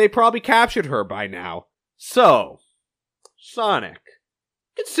know, they probably captured her by now. So, Sonic,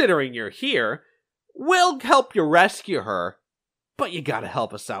 considering you're here, we'll help you rescue her, but you gotta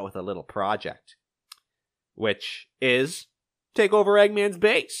help us out with a little project. Which is, take over Eggman's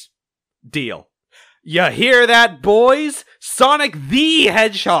base. Deal. You hear that, boys? Sonic the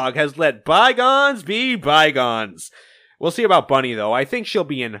Hedgehog has let bygones be bygones. We'll see about Bunny, though. I think she'll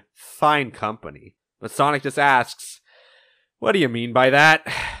be in fine company. But Sonic just asks, what do you mean by that?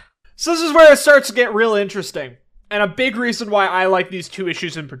 So this is where it starts to get real interesting. And a big reason why I like these two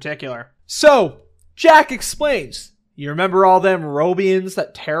issues in particular. So, Jack explains. You remember all them Robians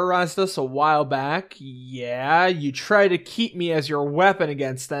that terrorized us a while back? Yeah, you tried to keep me as your weapon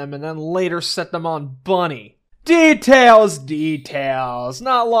against them and then later set them on Bunny. Details.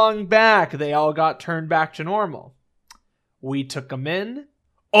 Not long back, they all got turned back to normal. We took them in,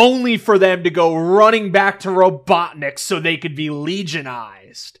 only for them to go running back to Robotnik so they could be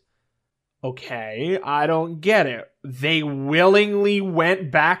legionized. Okay, I don't get it. They willingly went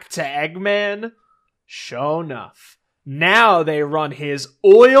back to Eggman? Sure enough. Now they run his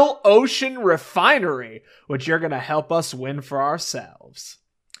Oil Ocean Refinery, which you're gonna help us win for ourselves.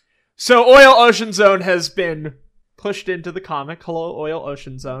 So Oil Ocean Zone has been pushed into the comic. Hello, Oil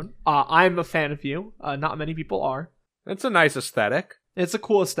Ocean Zone. I'm a fan of you. Not many people are. It's a nice aesthetic. It's a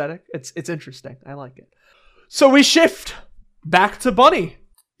cool aesthetic. It's interesting. I like it. So we shift back to Bunny.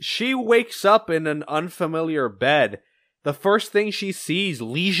 She wakes up in an unfamiliar bed. The first thing she sees,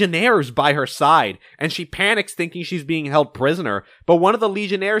 Legionnaires by her side, and she panics thinking she's being held prisoner. But one of the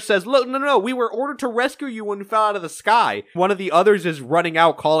Legionnaires says, look, no, we were ordered to rescue you when you fell out of the sky. One of the others is running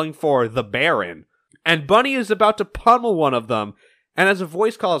out calling for the Baron. And Bunny is about to pummel one of them. And as a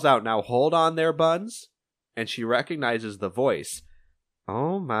voice calls out, now hold on there, Buns. And she recognizes the voice.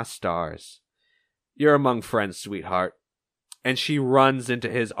 Oh, my stars. You're among friends, sweetheart. And she runs into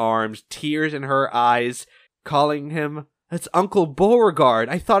his arms, tears in her eyes, calling him, it's Uncle Beauregard.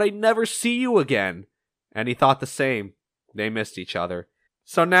 I thought I'd never see you again. And he thought the same. They missed each other.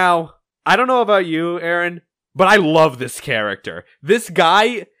 So now, I don't know about you, Aaron, but I love this character. This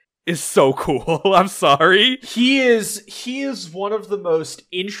guy is so cool. I'm sorry. He is one of the most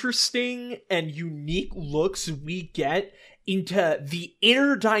interesting and unique looks we get into the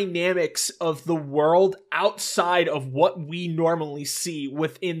inner dynamics of the world outside of what we normally see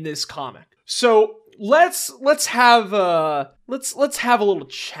within this comic. So let's have a little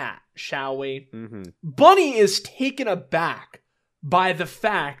chat, shall we? Mm-hmm. Bunny is taken aback by the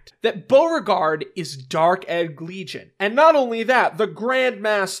fact that Beauregard is Dark Egg Legion, and not only that, the Grand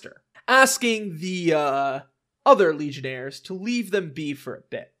Master, asking the other Legionnaires to leave them be for a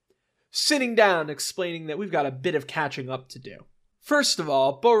bit. Sitting down, explaining that we've got a bit of catching up to do. First of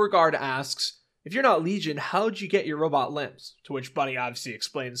all, Beauregard asks, if you're not Legion, how'd you get your robot limbs? To which Bunny obviously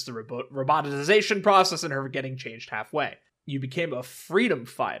explains the robotization process and her getting changed halfway. You became a freedom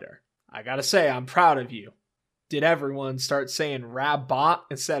fighter. I gotta say, I'm proud of you. Did everyone start saying Rabot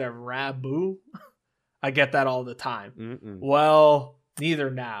instead of Rabu? I get that all the time. Mm-mm. Well, neither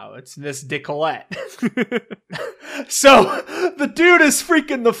now. It's Miss Nicolette. So, the dude is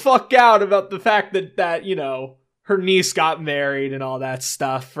freaking the fuck out about the fact that, you know, her niece got married and all that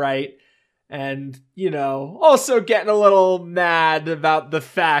stuff, right? And, you know, also getting a little mad about the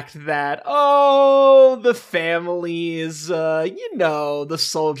fact that, the family is, the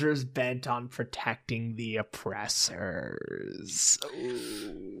soldiers bent on protecting the oppressors.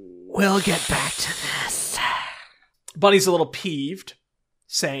 We'll get back to this. Bunny's a little peeved,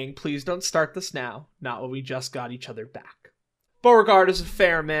 saying, please don't start this now, not when we just got each other back. Beauregard is a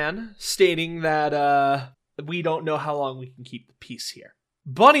fair man, stating that, we don't know how long we can keep the peace here.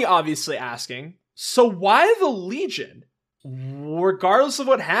 Bunny obviously asking, so why the Legion? Regardless of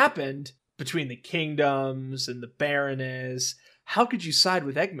what happened between the kingdoms and the Baroness, how could you side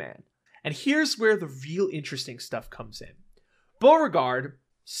with Eggman? And here's where the real interesting stuff comes in. Beauregard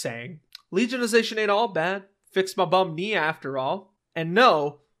saying, Legionization ain't all bad. Fixed my bum knee after all. And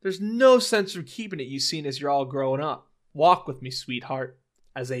no, there's no sense in keeping it, you seen as you're all growing up. Walk with me, sweetheart.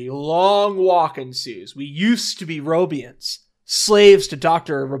 As a long walk ensues, we used to be Robians, slaves to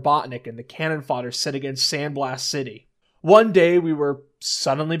Dr. Robotnik and the cannon fodder set against Sandblast City. One day we were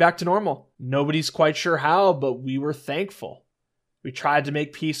suddenly back to normal. Nobody's quite sure how, but we were thankful. We tried to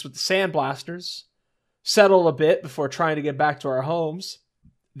make peace with the Sandblasters, settled a bit before trying to get back to our homes.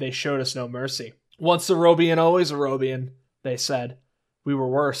 They showed us no mercy. Once a Robian, always a Robian, they said. We were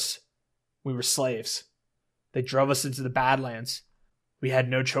worse. We were slaves. They drove us into the Badlands. We had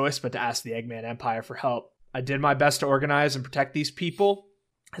no choice but to ask the Eggman Empire for help. I did my best to organize and protect these people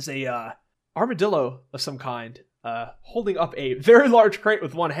as a armadillo of some kind, holding up a very large crate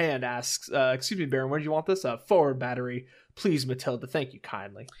with one hand, asks, excuse me, Baron, where do you want this? Forward battery. Please, Matilda, thank you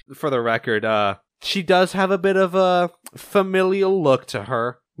kindly. For the record, she does have a bit of a familial look to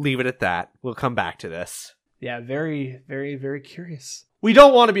her. Leave it at that. We'll come back to this. Yeah, very, very, very curious. We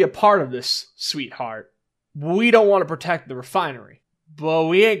don't want to be a part of this, sweetheart. We don't want to protect the refinery. But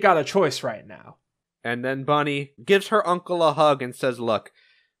we ain't got a choice right now. And then Bunny gives her uncle a hug and says, look,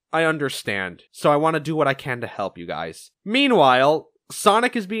 I understand, so I want to do what I can to help you guys. Meanwhile,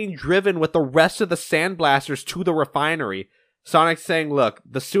 Sonic is being driven with the rest of the Sandblasters to the refinery. Sonic's saying, look,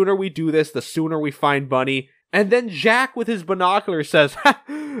 the sooner we do this, the sooner we find Bunny. And then Jack with his binoculars says, ha,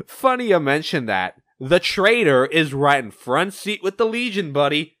 funny you mention that. The traitor is right in front seat with the Legion,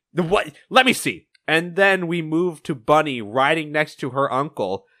 buddy. What? Let me see. And then we move to Bunny riding next to her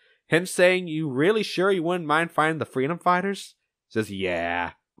uncle. Him saying, you really sure you wouldn't mind finding the freedom fighters? Says,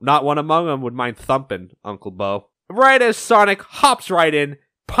 yeah. Not one among them would mind thumping, Uncle Bo. Right as Sonic hops right in,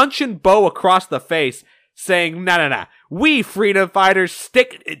 punching Bo across the face, saying, nah, we freedom fighters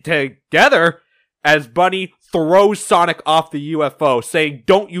stick it together, as Bunny throws Sonic off the UFO, saying,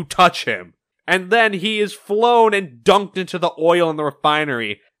 don't you touch him. And then he is flown and dunked into the oil in the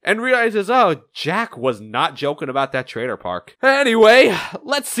refinery, and realizes, oh, Jack was not joking about that trailer park. Anyway,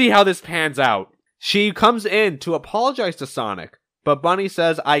 let's see how this pans out. She comes in to apologize to Sonic, but Bunny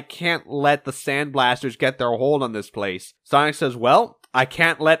says, I can't let the Sandblasters get their hold on this place. Sonic says, well, I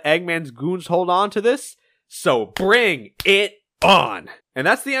can't let Eggman's goons hold on to this, so bring it on. And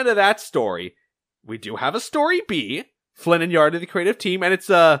that's the end of that story. We do have a story B, Flynn and Yard of the creative team, and it's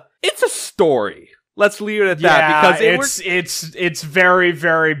a story. Let's leave it at that, because it's very,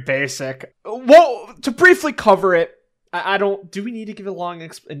 very basic. Well, to briefly cover it, do we need to give a long,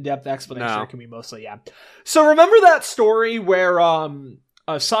 in-depth explanation? No. Or can we mostly, yeah. So remember that story where,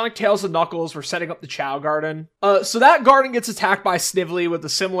 Sonic, Tails, and Knuckles were setting up the Chow Garden? So that garden gets attacked by Snively with a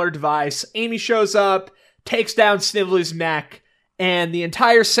similar device. Amy shows up, takes down Snively's neck, and the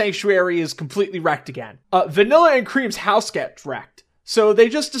entire sanctuary is completely wrecked again. Vanilla and Cream's house gets wrecked. So they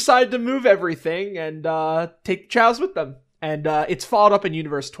just decide to move everything and take the Chows with them. And it's followed up in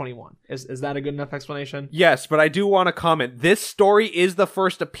Universe 21. Is that a good enough explanation? Yes, but I do want to comment. This story is the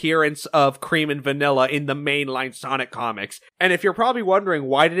first appearance of Cream and Vanilla in the mainline Sonic comics. And if you're probably wondering,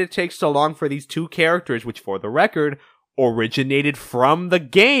 why did it take so long for these two characters, which for the record, originated from the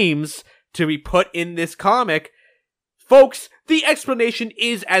games, to be put in this comic? Folks, the explanation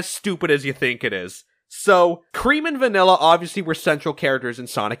is as stupid as you think it is. So, Cream and Vanilla obviously were central characters in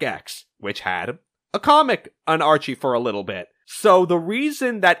Sonic X, which had a comic on Archie for a little bit. So the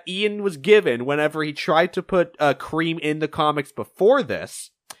reason that Ian was given whenever he tried to put Cream in the comics before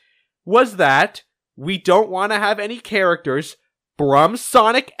this was that we don't want to have any characters from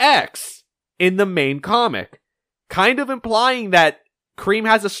Sonic X in the main comic. Kind of implying that Cream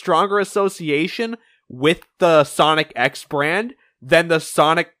has a stronger association with the Sonic X brand than the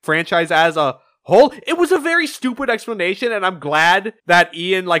Sonic franchise as a whole. It was a very stupid explanation, and I'm glad that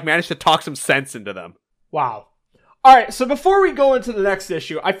Ian managed to talk some sense into them. Wow. All right, so before we go into the next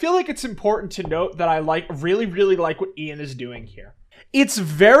issue, I feel like it's important to note that I really, really like what Ian is doing here. It's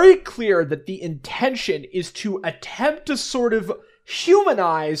very clear that the intention is to attempt to sort of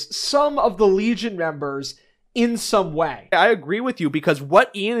humanize some of the Legion members in some way. I agree with you, because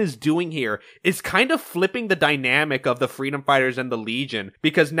what Ian is doing here is kind of flipping the dynamic of the Freedom Fighters and the Legion,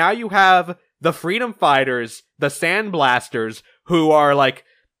 because now you have the Freedom Fighters, the Sandblasters, who are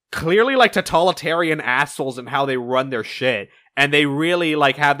clearly totalitarian assholes in how they run their shit, and they really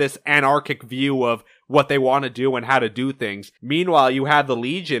have this anarchic view of what they want to do and how to do things. Meanwhile, you have the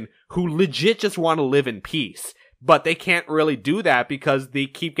Legion, who legit just want to live in peace. But they can't really do that because they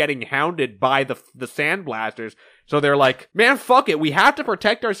keep getting hounded by the Sandblasters. So they're like, man, fuck it. We have to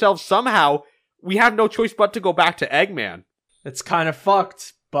protect ourselves somehow. We have no choice but to go back to Eggman. It's kind of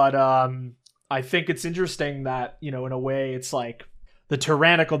fucked, but I think it's interesting that, in a way, it's the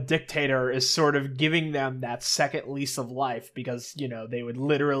tyrannical dictator is sort of giving them that second lease of life because, they would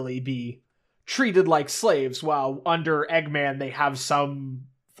literally be treated like slaves while under Eggman they have some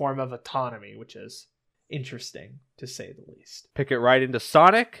form of autonomy, which is interesting, to say the least. Pick it right into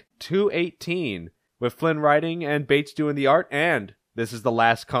Sonic 218, with Flynn writing and Bates doing the art, and this is the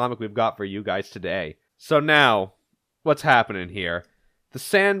last comic we've got for you guys today. So now, what's happening here? The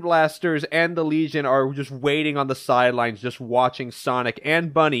Sandblasters and the Legion are just waiting on the sidelines, just watching Sonic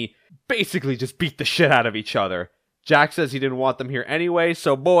and Bunny basically just beat the shit out of each other. Jack says he didn't want them here anyway,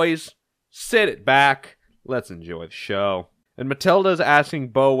 so boys, sit it back. Let's enjoy the show. And Matilda's asking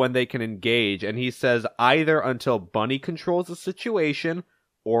Bo when they can engage, and he says either until Bunny controls the situation,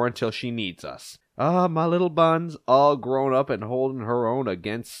 or until she needs us. Ah, my little bun's all grown up and holding her own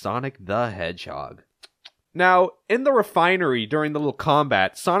against Sonic the Hedgehog. Now, in the refinery during the little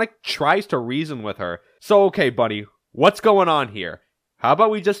combat, Sonic tries to reason with her. So, okay, Bunny, what's going on here? How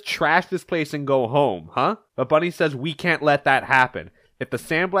about we just trash this place and go home, huh? But Bunny says we can't let that happen. If the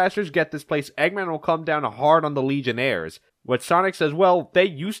Sandblasters get this place, Eggman will come down hard on the Legionnaires. What Sonic says, well, they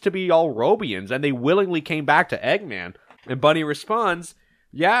used to be all Robians, and they willingly came back to Eggman. And Bunny responds,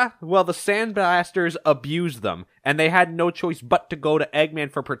 yeah, well, the Sandblasters abused them, and they had no choice but to go to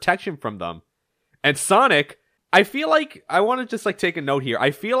Eggman for protection from them. And Sonic, I feel like, I want to just take a note here.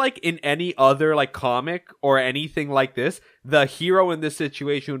 I feel like in any other comic or anything like this, the hero in this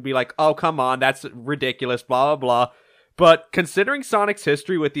situation would be like, oh, come on, that's ridiculous, blah, blah, blah. But considering Sonic's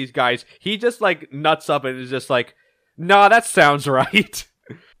history with these guys, he just nuts up and is just nah, that sounds right.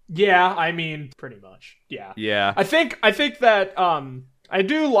 Yeah, I mean, pretty much. Yeah. Yeah. I think that I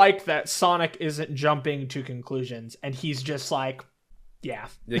do like that Sonic isn't jumping to conclusions and he's just yeah.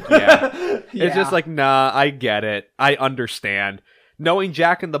 Yeah. It's just nah, I get it. I understand. Knowing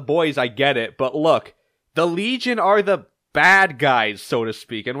Jack and the boys, I get it. But look, the Legion are the bad guys, so to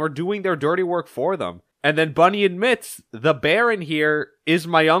speak, and we're doing their dirty work for them. And then Bunny admits, the Baron here is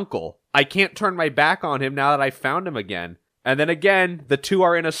my uncle. I can't turn my back on him now that I found him again. And then again, the two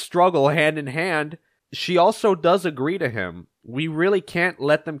are in a struggle hand in hand. She also does agree to him. We really can't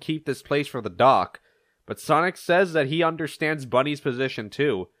let them keep this place for the dock. But Sonic says that he understands Bunny's position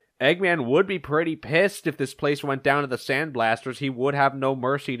too. Eggman would be pretty pissed if this place went down to the Sandblasters. He would have no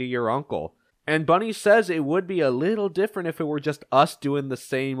mercy to your uncle. And Bunny says it would be a little different if it were just us doing the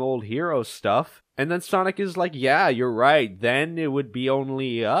same old hero stuff. And then Sonic is like, yeah, you're right. Then it would be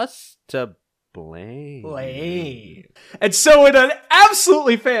only us to blame. And so in an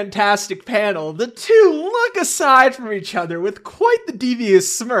absolutely fantastic panel, the two look aside from each other with quite the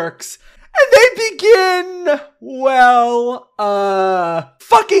devious smirks. And they begin,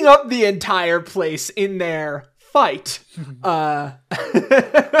 fucking up the entire place in their fight.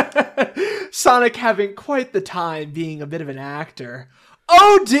 Sonic having quite the time being a bit of an actor.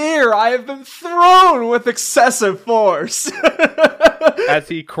 Oh dear, I have been thrown with excessive force. As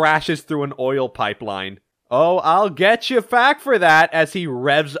he crashes through an oil pipeline. Oh, I'll get you back for that, as he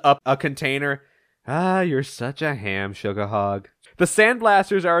revs up a container. Ah, you're such a ham, sugar hog. The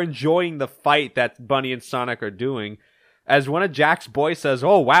Sandblasters are enjoying the fight that Bunny and Sonic are doing, as one of Jack's boys says,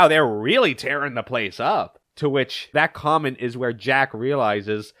 oh wow, they're really tearing the place up. To which that comment is where Jack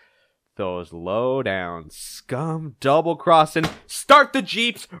realizes, those low-down scum double-crossing, start the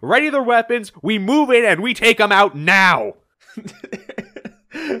jeeps, ready their weapons, we move in and we take them out now!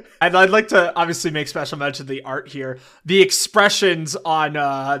 And I'd like to obviously make special mention of the art here. The expressions on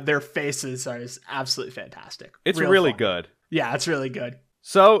their faces are absolutely fantastic. It's Real really fun. good. Yeah, it's really good.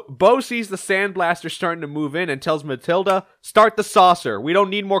 So, Bo sees the Sandblaster starting to move in and tells Matilda, start the saucer, we don't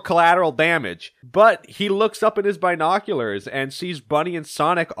need more collateral damage. But he looks up in his binoculars and sees Bunny and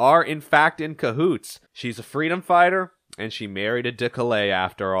Sonic are in fact in cahoots. She's a freedom fighter, and she married a Decalay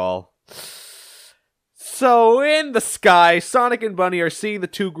after all. So, in the sky, Sonic and Bunny are seeing the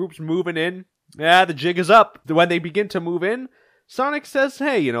two groups moving in. Yeah, the jig is up. When they begin to move in, Sonic says,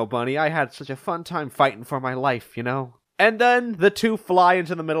 hey, Bunny, I had such a fun time fighting for my life, And then the two fly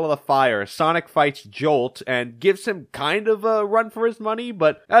into the middle of the fire. Sonic fights Jolt and gives him kind of a run for his money,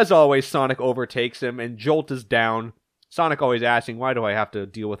 but as always, Sonic overtakes him and Jolt is down. Sonic always asking, why do I have to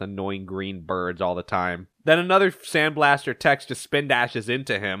deal with annoying green birds all the time? Then another Sandblaster Tex just spin dashes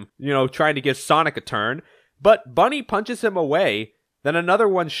into him, trying to give Sonic a turn, but Bunny punches him away. Then another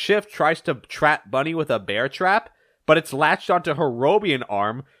one, Shift, tries to trap Bunny with a bear trap, but it's latched onto her Robian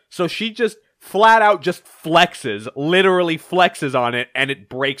arm, so she just flat out just flexes, literally flexes on it, and it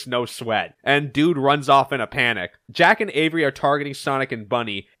breaks no sweat. And dude runs off in a panic. Jack and Avery are targeting Sonic and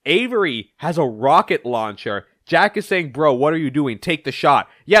Bunny. Avery has a rocket launcher. Jack is saying, bro, what are you doing? Take the shot.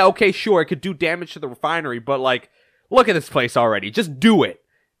 Yeah, okay, sure, it could do damage to the refinery, but look at this place already. Just do it.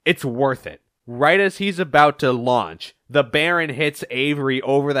 It's worth it. Right as he's about to launch, the Baron hits Avery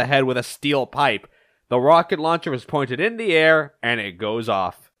over the head with a steel pipe. The rocket launcher is pointed in the air, and it goes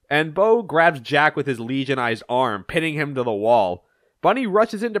off. And Bo grabs Jack with his Legionized arm, pinning him to the wall. Bunny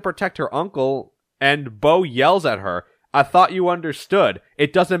rushes in to protect her uncle, and Bo yells at her, I thought you understood.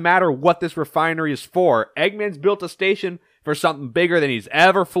 It doesn't matter what this refinery is for. Eggman's built a station for something bigger than he's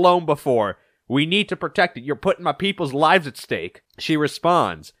ever flown before. We need to protect it. You're putting my people's lives at stake. She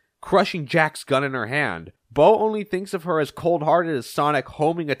responds, crushing Jack's gun in her hand. Bo only thinks of her as cold-hearted as Sonic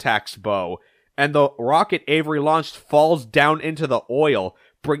homing attacks Bo, and the rocket Avery launched falls down into the oil,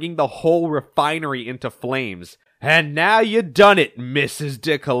 bringing the whole refinery into flames. And now you done it, Mrs.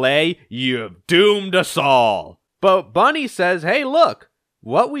 Decalay. You've doomed us all. But Bunny says, hey, look,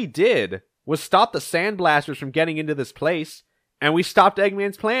 what we did was stop the Sandblasters from getting into this place, and we stopped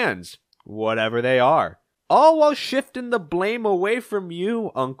Eggman's plans, whatever they are. All while shifting the blame away from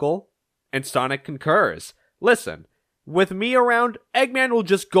you, Uncle. And Sonic concurs. Listen, with me around, Eggman will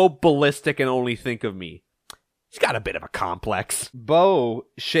just go ballistic and only think of me. He's got a bit of a complex. Bo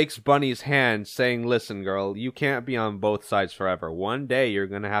shakes Bunny's hand, saying, listen, girl, you can't be on both sides forever. One day you're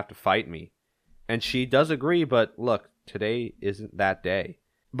going to have to fight me. And she does agree, but look, today isn't that day.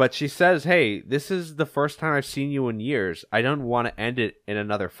 But she says, hey, this is the first time I've seen you in years. I don't want to end it in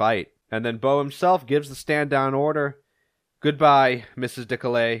another fight. And then Bo himself gives the stand-down order. Goodbye, Mrs.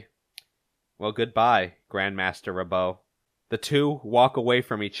 Decalay. Well, goodbye, Grandmaster Rabot. The two walk away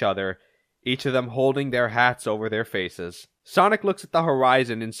from each other, each of them holding their hats over their faces. Sonic looks at the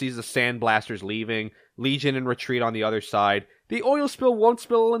horizon and sees the Sandblasters leaving, Legion in retreat on the other side. The oil spill won't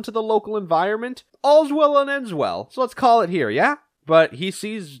spill into the local environment. All's well and ends well, so let's call it here, yeah? But he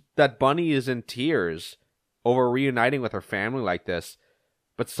sees that Bunny is in tears over reuniting with her family like this.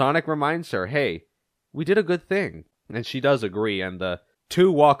 But Sonic reminds her, hey, we did a good thing. And she does agree, and the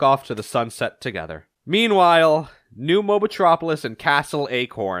two walk off to the sunset together. Meanwhile, New Mobotropolis and Castle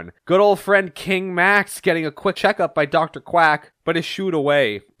Acorn. Good old friend King Max getting a quick checkup by Dr. Quack, but is shooed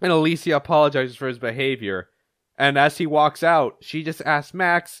away, and Alicia apologizes for his behavior. And as he walks out, she just asks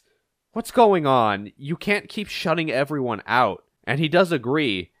Max, "What's going on? You can't keep shutting everyone out." And he does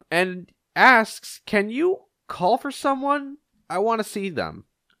agree, and asks, "Can you call for someone? I want to see them."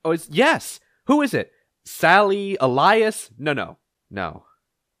 Oh, yes! Who is it? Sally? Elias? No.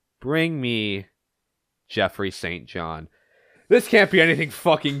 Bring me Jeffrey St. John. This can't be anything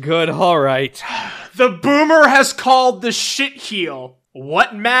fucking good, alright. The boomer has called the shit heel.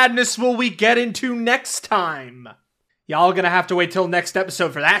 What madness will we get into next time? Y'all gonna have to wait till next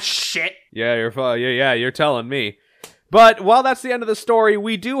episode for that shit. Yeah, you're telling me. But while that's the end of the story,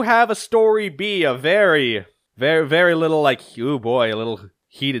 we do have a story B, a very, very, very little, like, oh boy, a little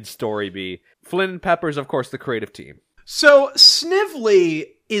heated story B. Flynn and Pepper's, of course, the creative team. So,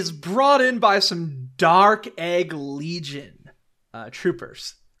 Snively is brought in by some Dark Egg Legion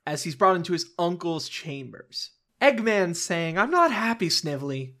troopers as he's brought into his uncle's chambers. Eggman's saying, "I'm not happy,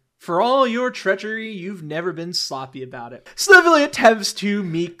 Snively. For all your treachery, you've never been sloppy about it." Snively attempts to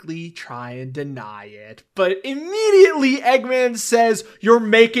meekly try and deny it, but immediately Eggman says, "You're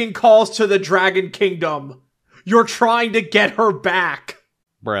making calls to the Dragon Kingdom. You're trying to get her back."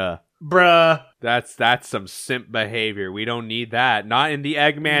 Bruh. That's some simp behavior. We don't need that. Not in the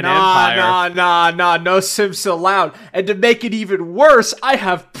Eggman Empire. No simps allowed. And to make it even worse, I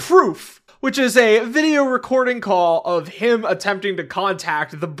have proof, which is a video recording call of him attempting to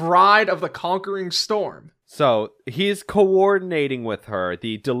contact the Bride of the Conquering Storm. So, he's coordinating with her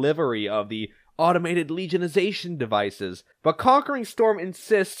the delivery of the automated legionization devices, but Conquering Storm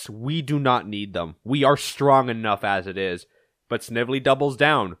insists we do not need them. We are strong enough as it is. But Snively doubles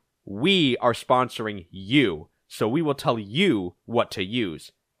down. We are sponsoring you, so we will tell you what to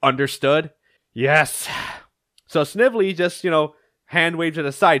use. Understood? Yes. So Snively just, hand waves it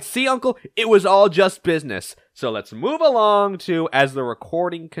aside. "See, Uncle, it was all just business." So let's move along to as the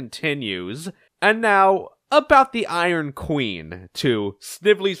recording continues. And now, about the Iron Queen, to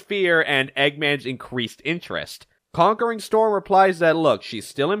Snively's fear and Eggman's increased interest. Conquering Storm replies that, look, she's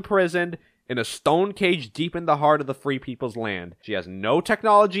still imprisoned in a stone cage deep in the heart of the Free People's Land. She has no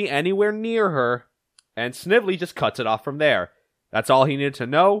technology anywhere near her, and Snively just cuts it off from there. That's all he needed to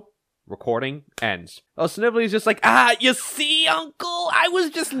know. Recording ends. Oh, Snively's just like, you see, Uncle? I was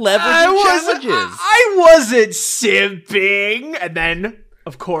just leveraging challenges. I wasn't simping. And then,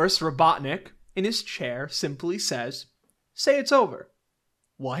 of course, Robotnik, in his chair, simply says, "Say it's over."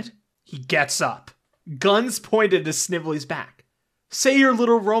 What? He gets up. Guns pointed to Snively's back. "Say your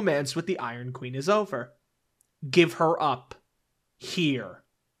little romance with the Iron Queen is over. Give her up. Here.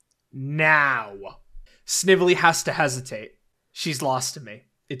 Now." Snively has to hesitate. "She's lost to me.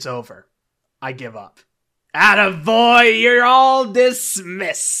 It's over. I give up." "Attaboy, you're all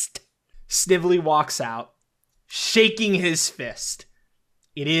dismissed." Snively walks out, shaking his fist.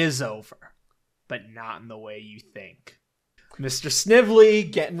 It is over, but not in the way you think. Mr. Snively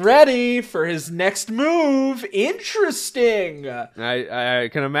getting ready for his next move. Interesting. I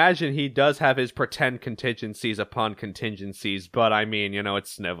can imagine he does have his pretend contingencies upon contingencies, but I mean,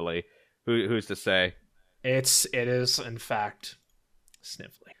 it's Snively. Who's to say? It is, in fact,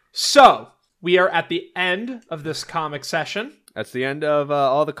 Snively. So, we are at the end of this comic session. That's the end of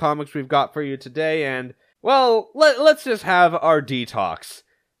all the comics we've got for you today, and, well, let's just have our detox.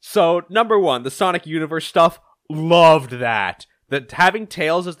 So, number one, the Sonic Universe stuff. Loved that. That having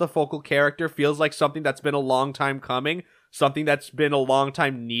Tails as the focal character feels like something that's been a long time coming, something that's been a long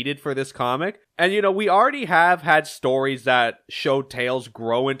time needed for this comic. And, we already have had stories that show Tails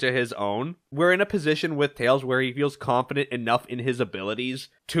grow into his own. We're in a position with Tails where he feels confident enough in his abilities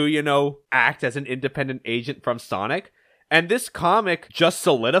to, act as an independent agent from Sonic. And this comic just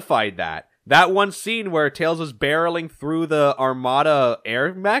solidified that. That one scene where Tails is barreling through the Armada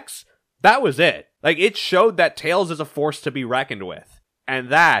air mechs, that was it. Like, it showed that Tails is a force to be reckoned with. And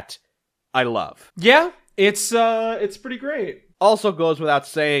that, I love. Yeah, it's pretty great. Also goes without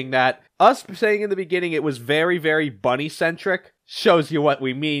saying that us saying in the beginning it was very, very Bunny-centric shows you what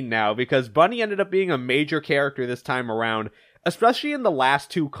we mean now, because Bunny ended up being a major character this time around, especially in the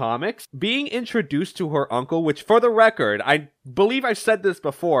last two comics. Being introduced to her uncle, which, for the record, I believe I've said this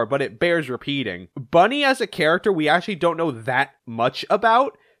before, but it bears repeating. Bunny as a character we actually don't know that much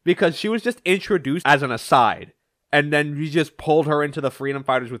about, because she was just introduced as an aside. And then we just pulled her into the Freedom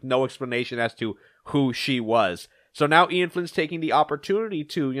Fighters with no explanation as to who she was. So now Ian Flynn's taking the opportunity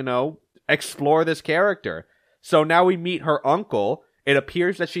to, explore this character. So now we meet her uncle. It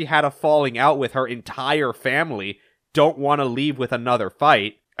appears that she had a falling out with her entire family. Don't want to leave with another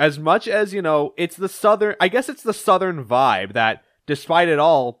fight. As much as, it's the southern vibe that despite it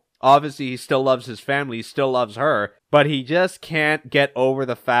all, obviously he still loves his family, he still loves her, but he just can't get over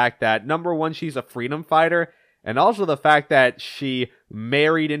the fact that, number one, she's a freedom fighter, and also the fact that she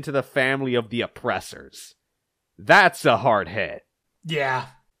married into the family of the oppressors. That's a hard hit. Yeah.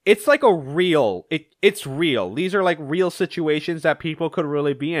 It's like it's real. These are like real situations that people could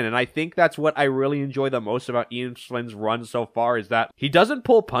really be in. And I think that's what I really enjoy the most about Ian Flynn's run so far, is that he doesn't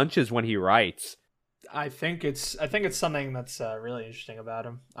pull punches when he writes. I think it's something that's really interesting about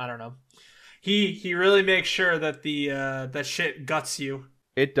him. I don't know. He really makes sure that that shit guts you.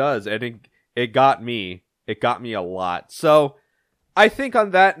 It does, and it got me. It got me a lot. So I think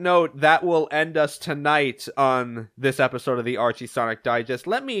on that note, that will end us tonight on this episode of the Archie Sonic Digest.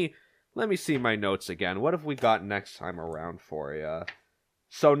 Let me see my notes again. What have we got next time around for you?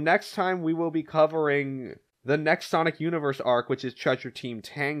 So next time we will be covering the next Sonic Universe arc, which is Treasure Team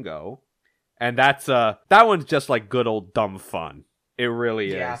Tango. And that one's just like good old dumb fun. It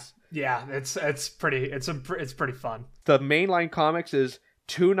really is. Yeah, it's pretty fun. The mainline comics is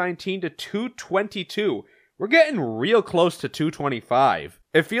 219 to 222. We're getting real close to 225.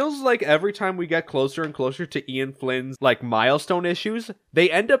 It feels like every time we get closer and closer to Ian Flynn's like milestone issues,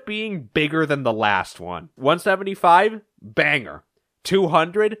 they end up being bigger than the last one. 175, banger.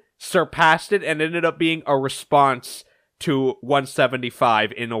 200, surpassed it and ended up being a response to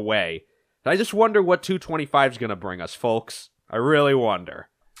 175 in a way. I just wonder what 225 is going to bring us, folks. I really wonder.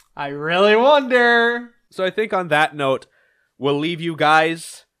 So I think on that note, we'll leave you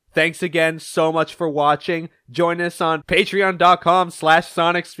guys. Thanks again so much for watching. Join us on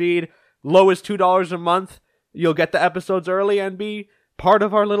patreon.com/SonicSpeed. Low is $2 a month. You'll get the episodes early and be part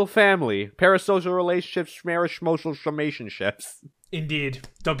of our little family. Parasocial relationships, schmarishmocial. Indeed.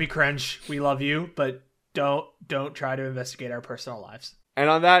 Don't be cringe. We love you, but don't try to investigate our personal lives. And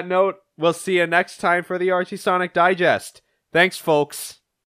on that note, we'll see you next time for the Archie Sonic Digest. Thanks, folks.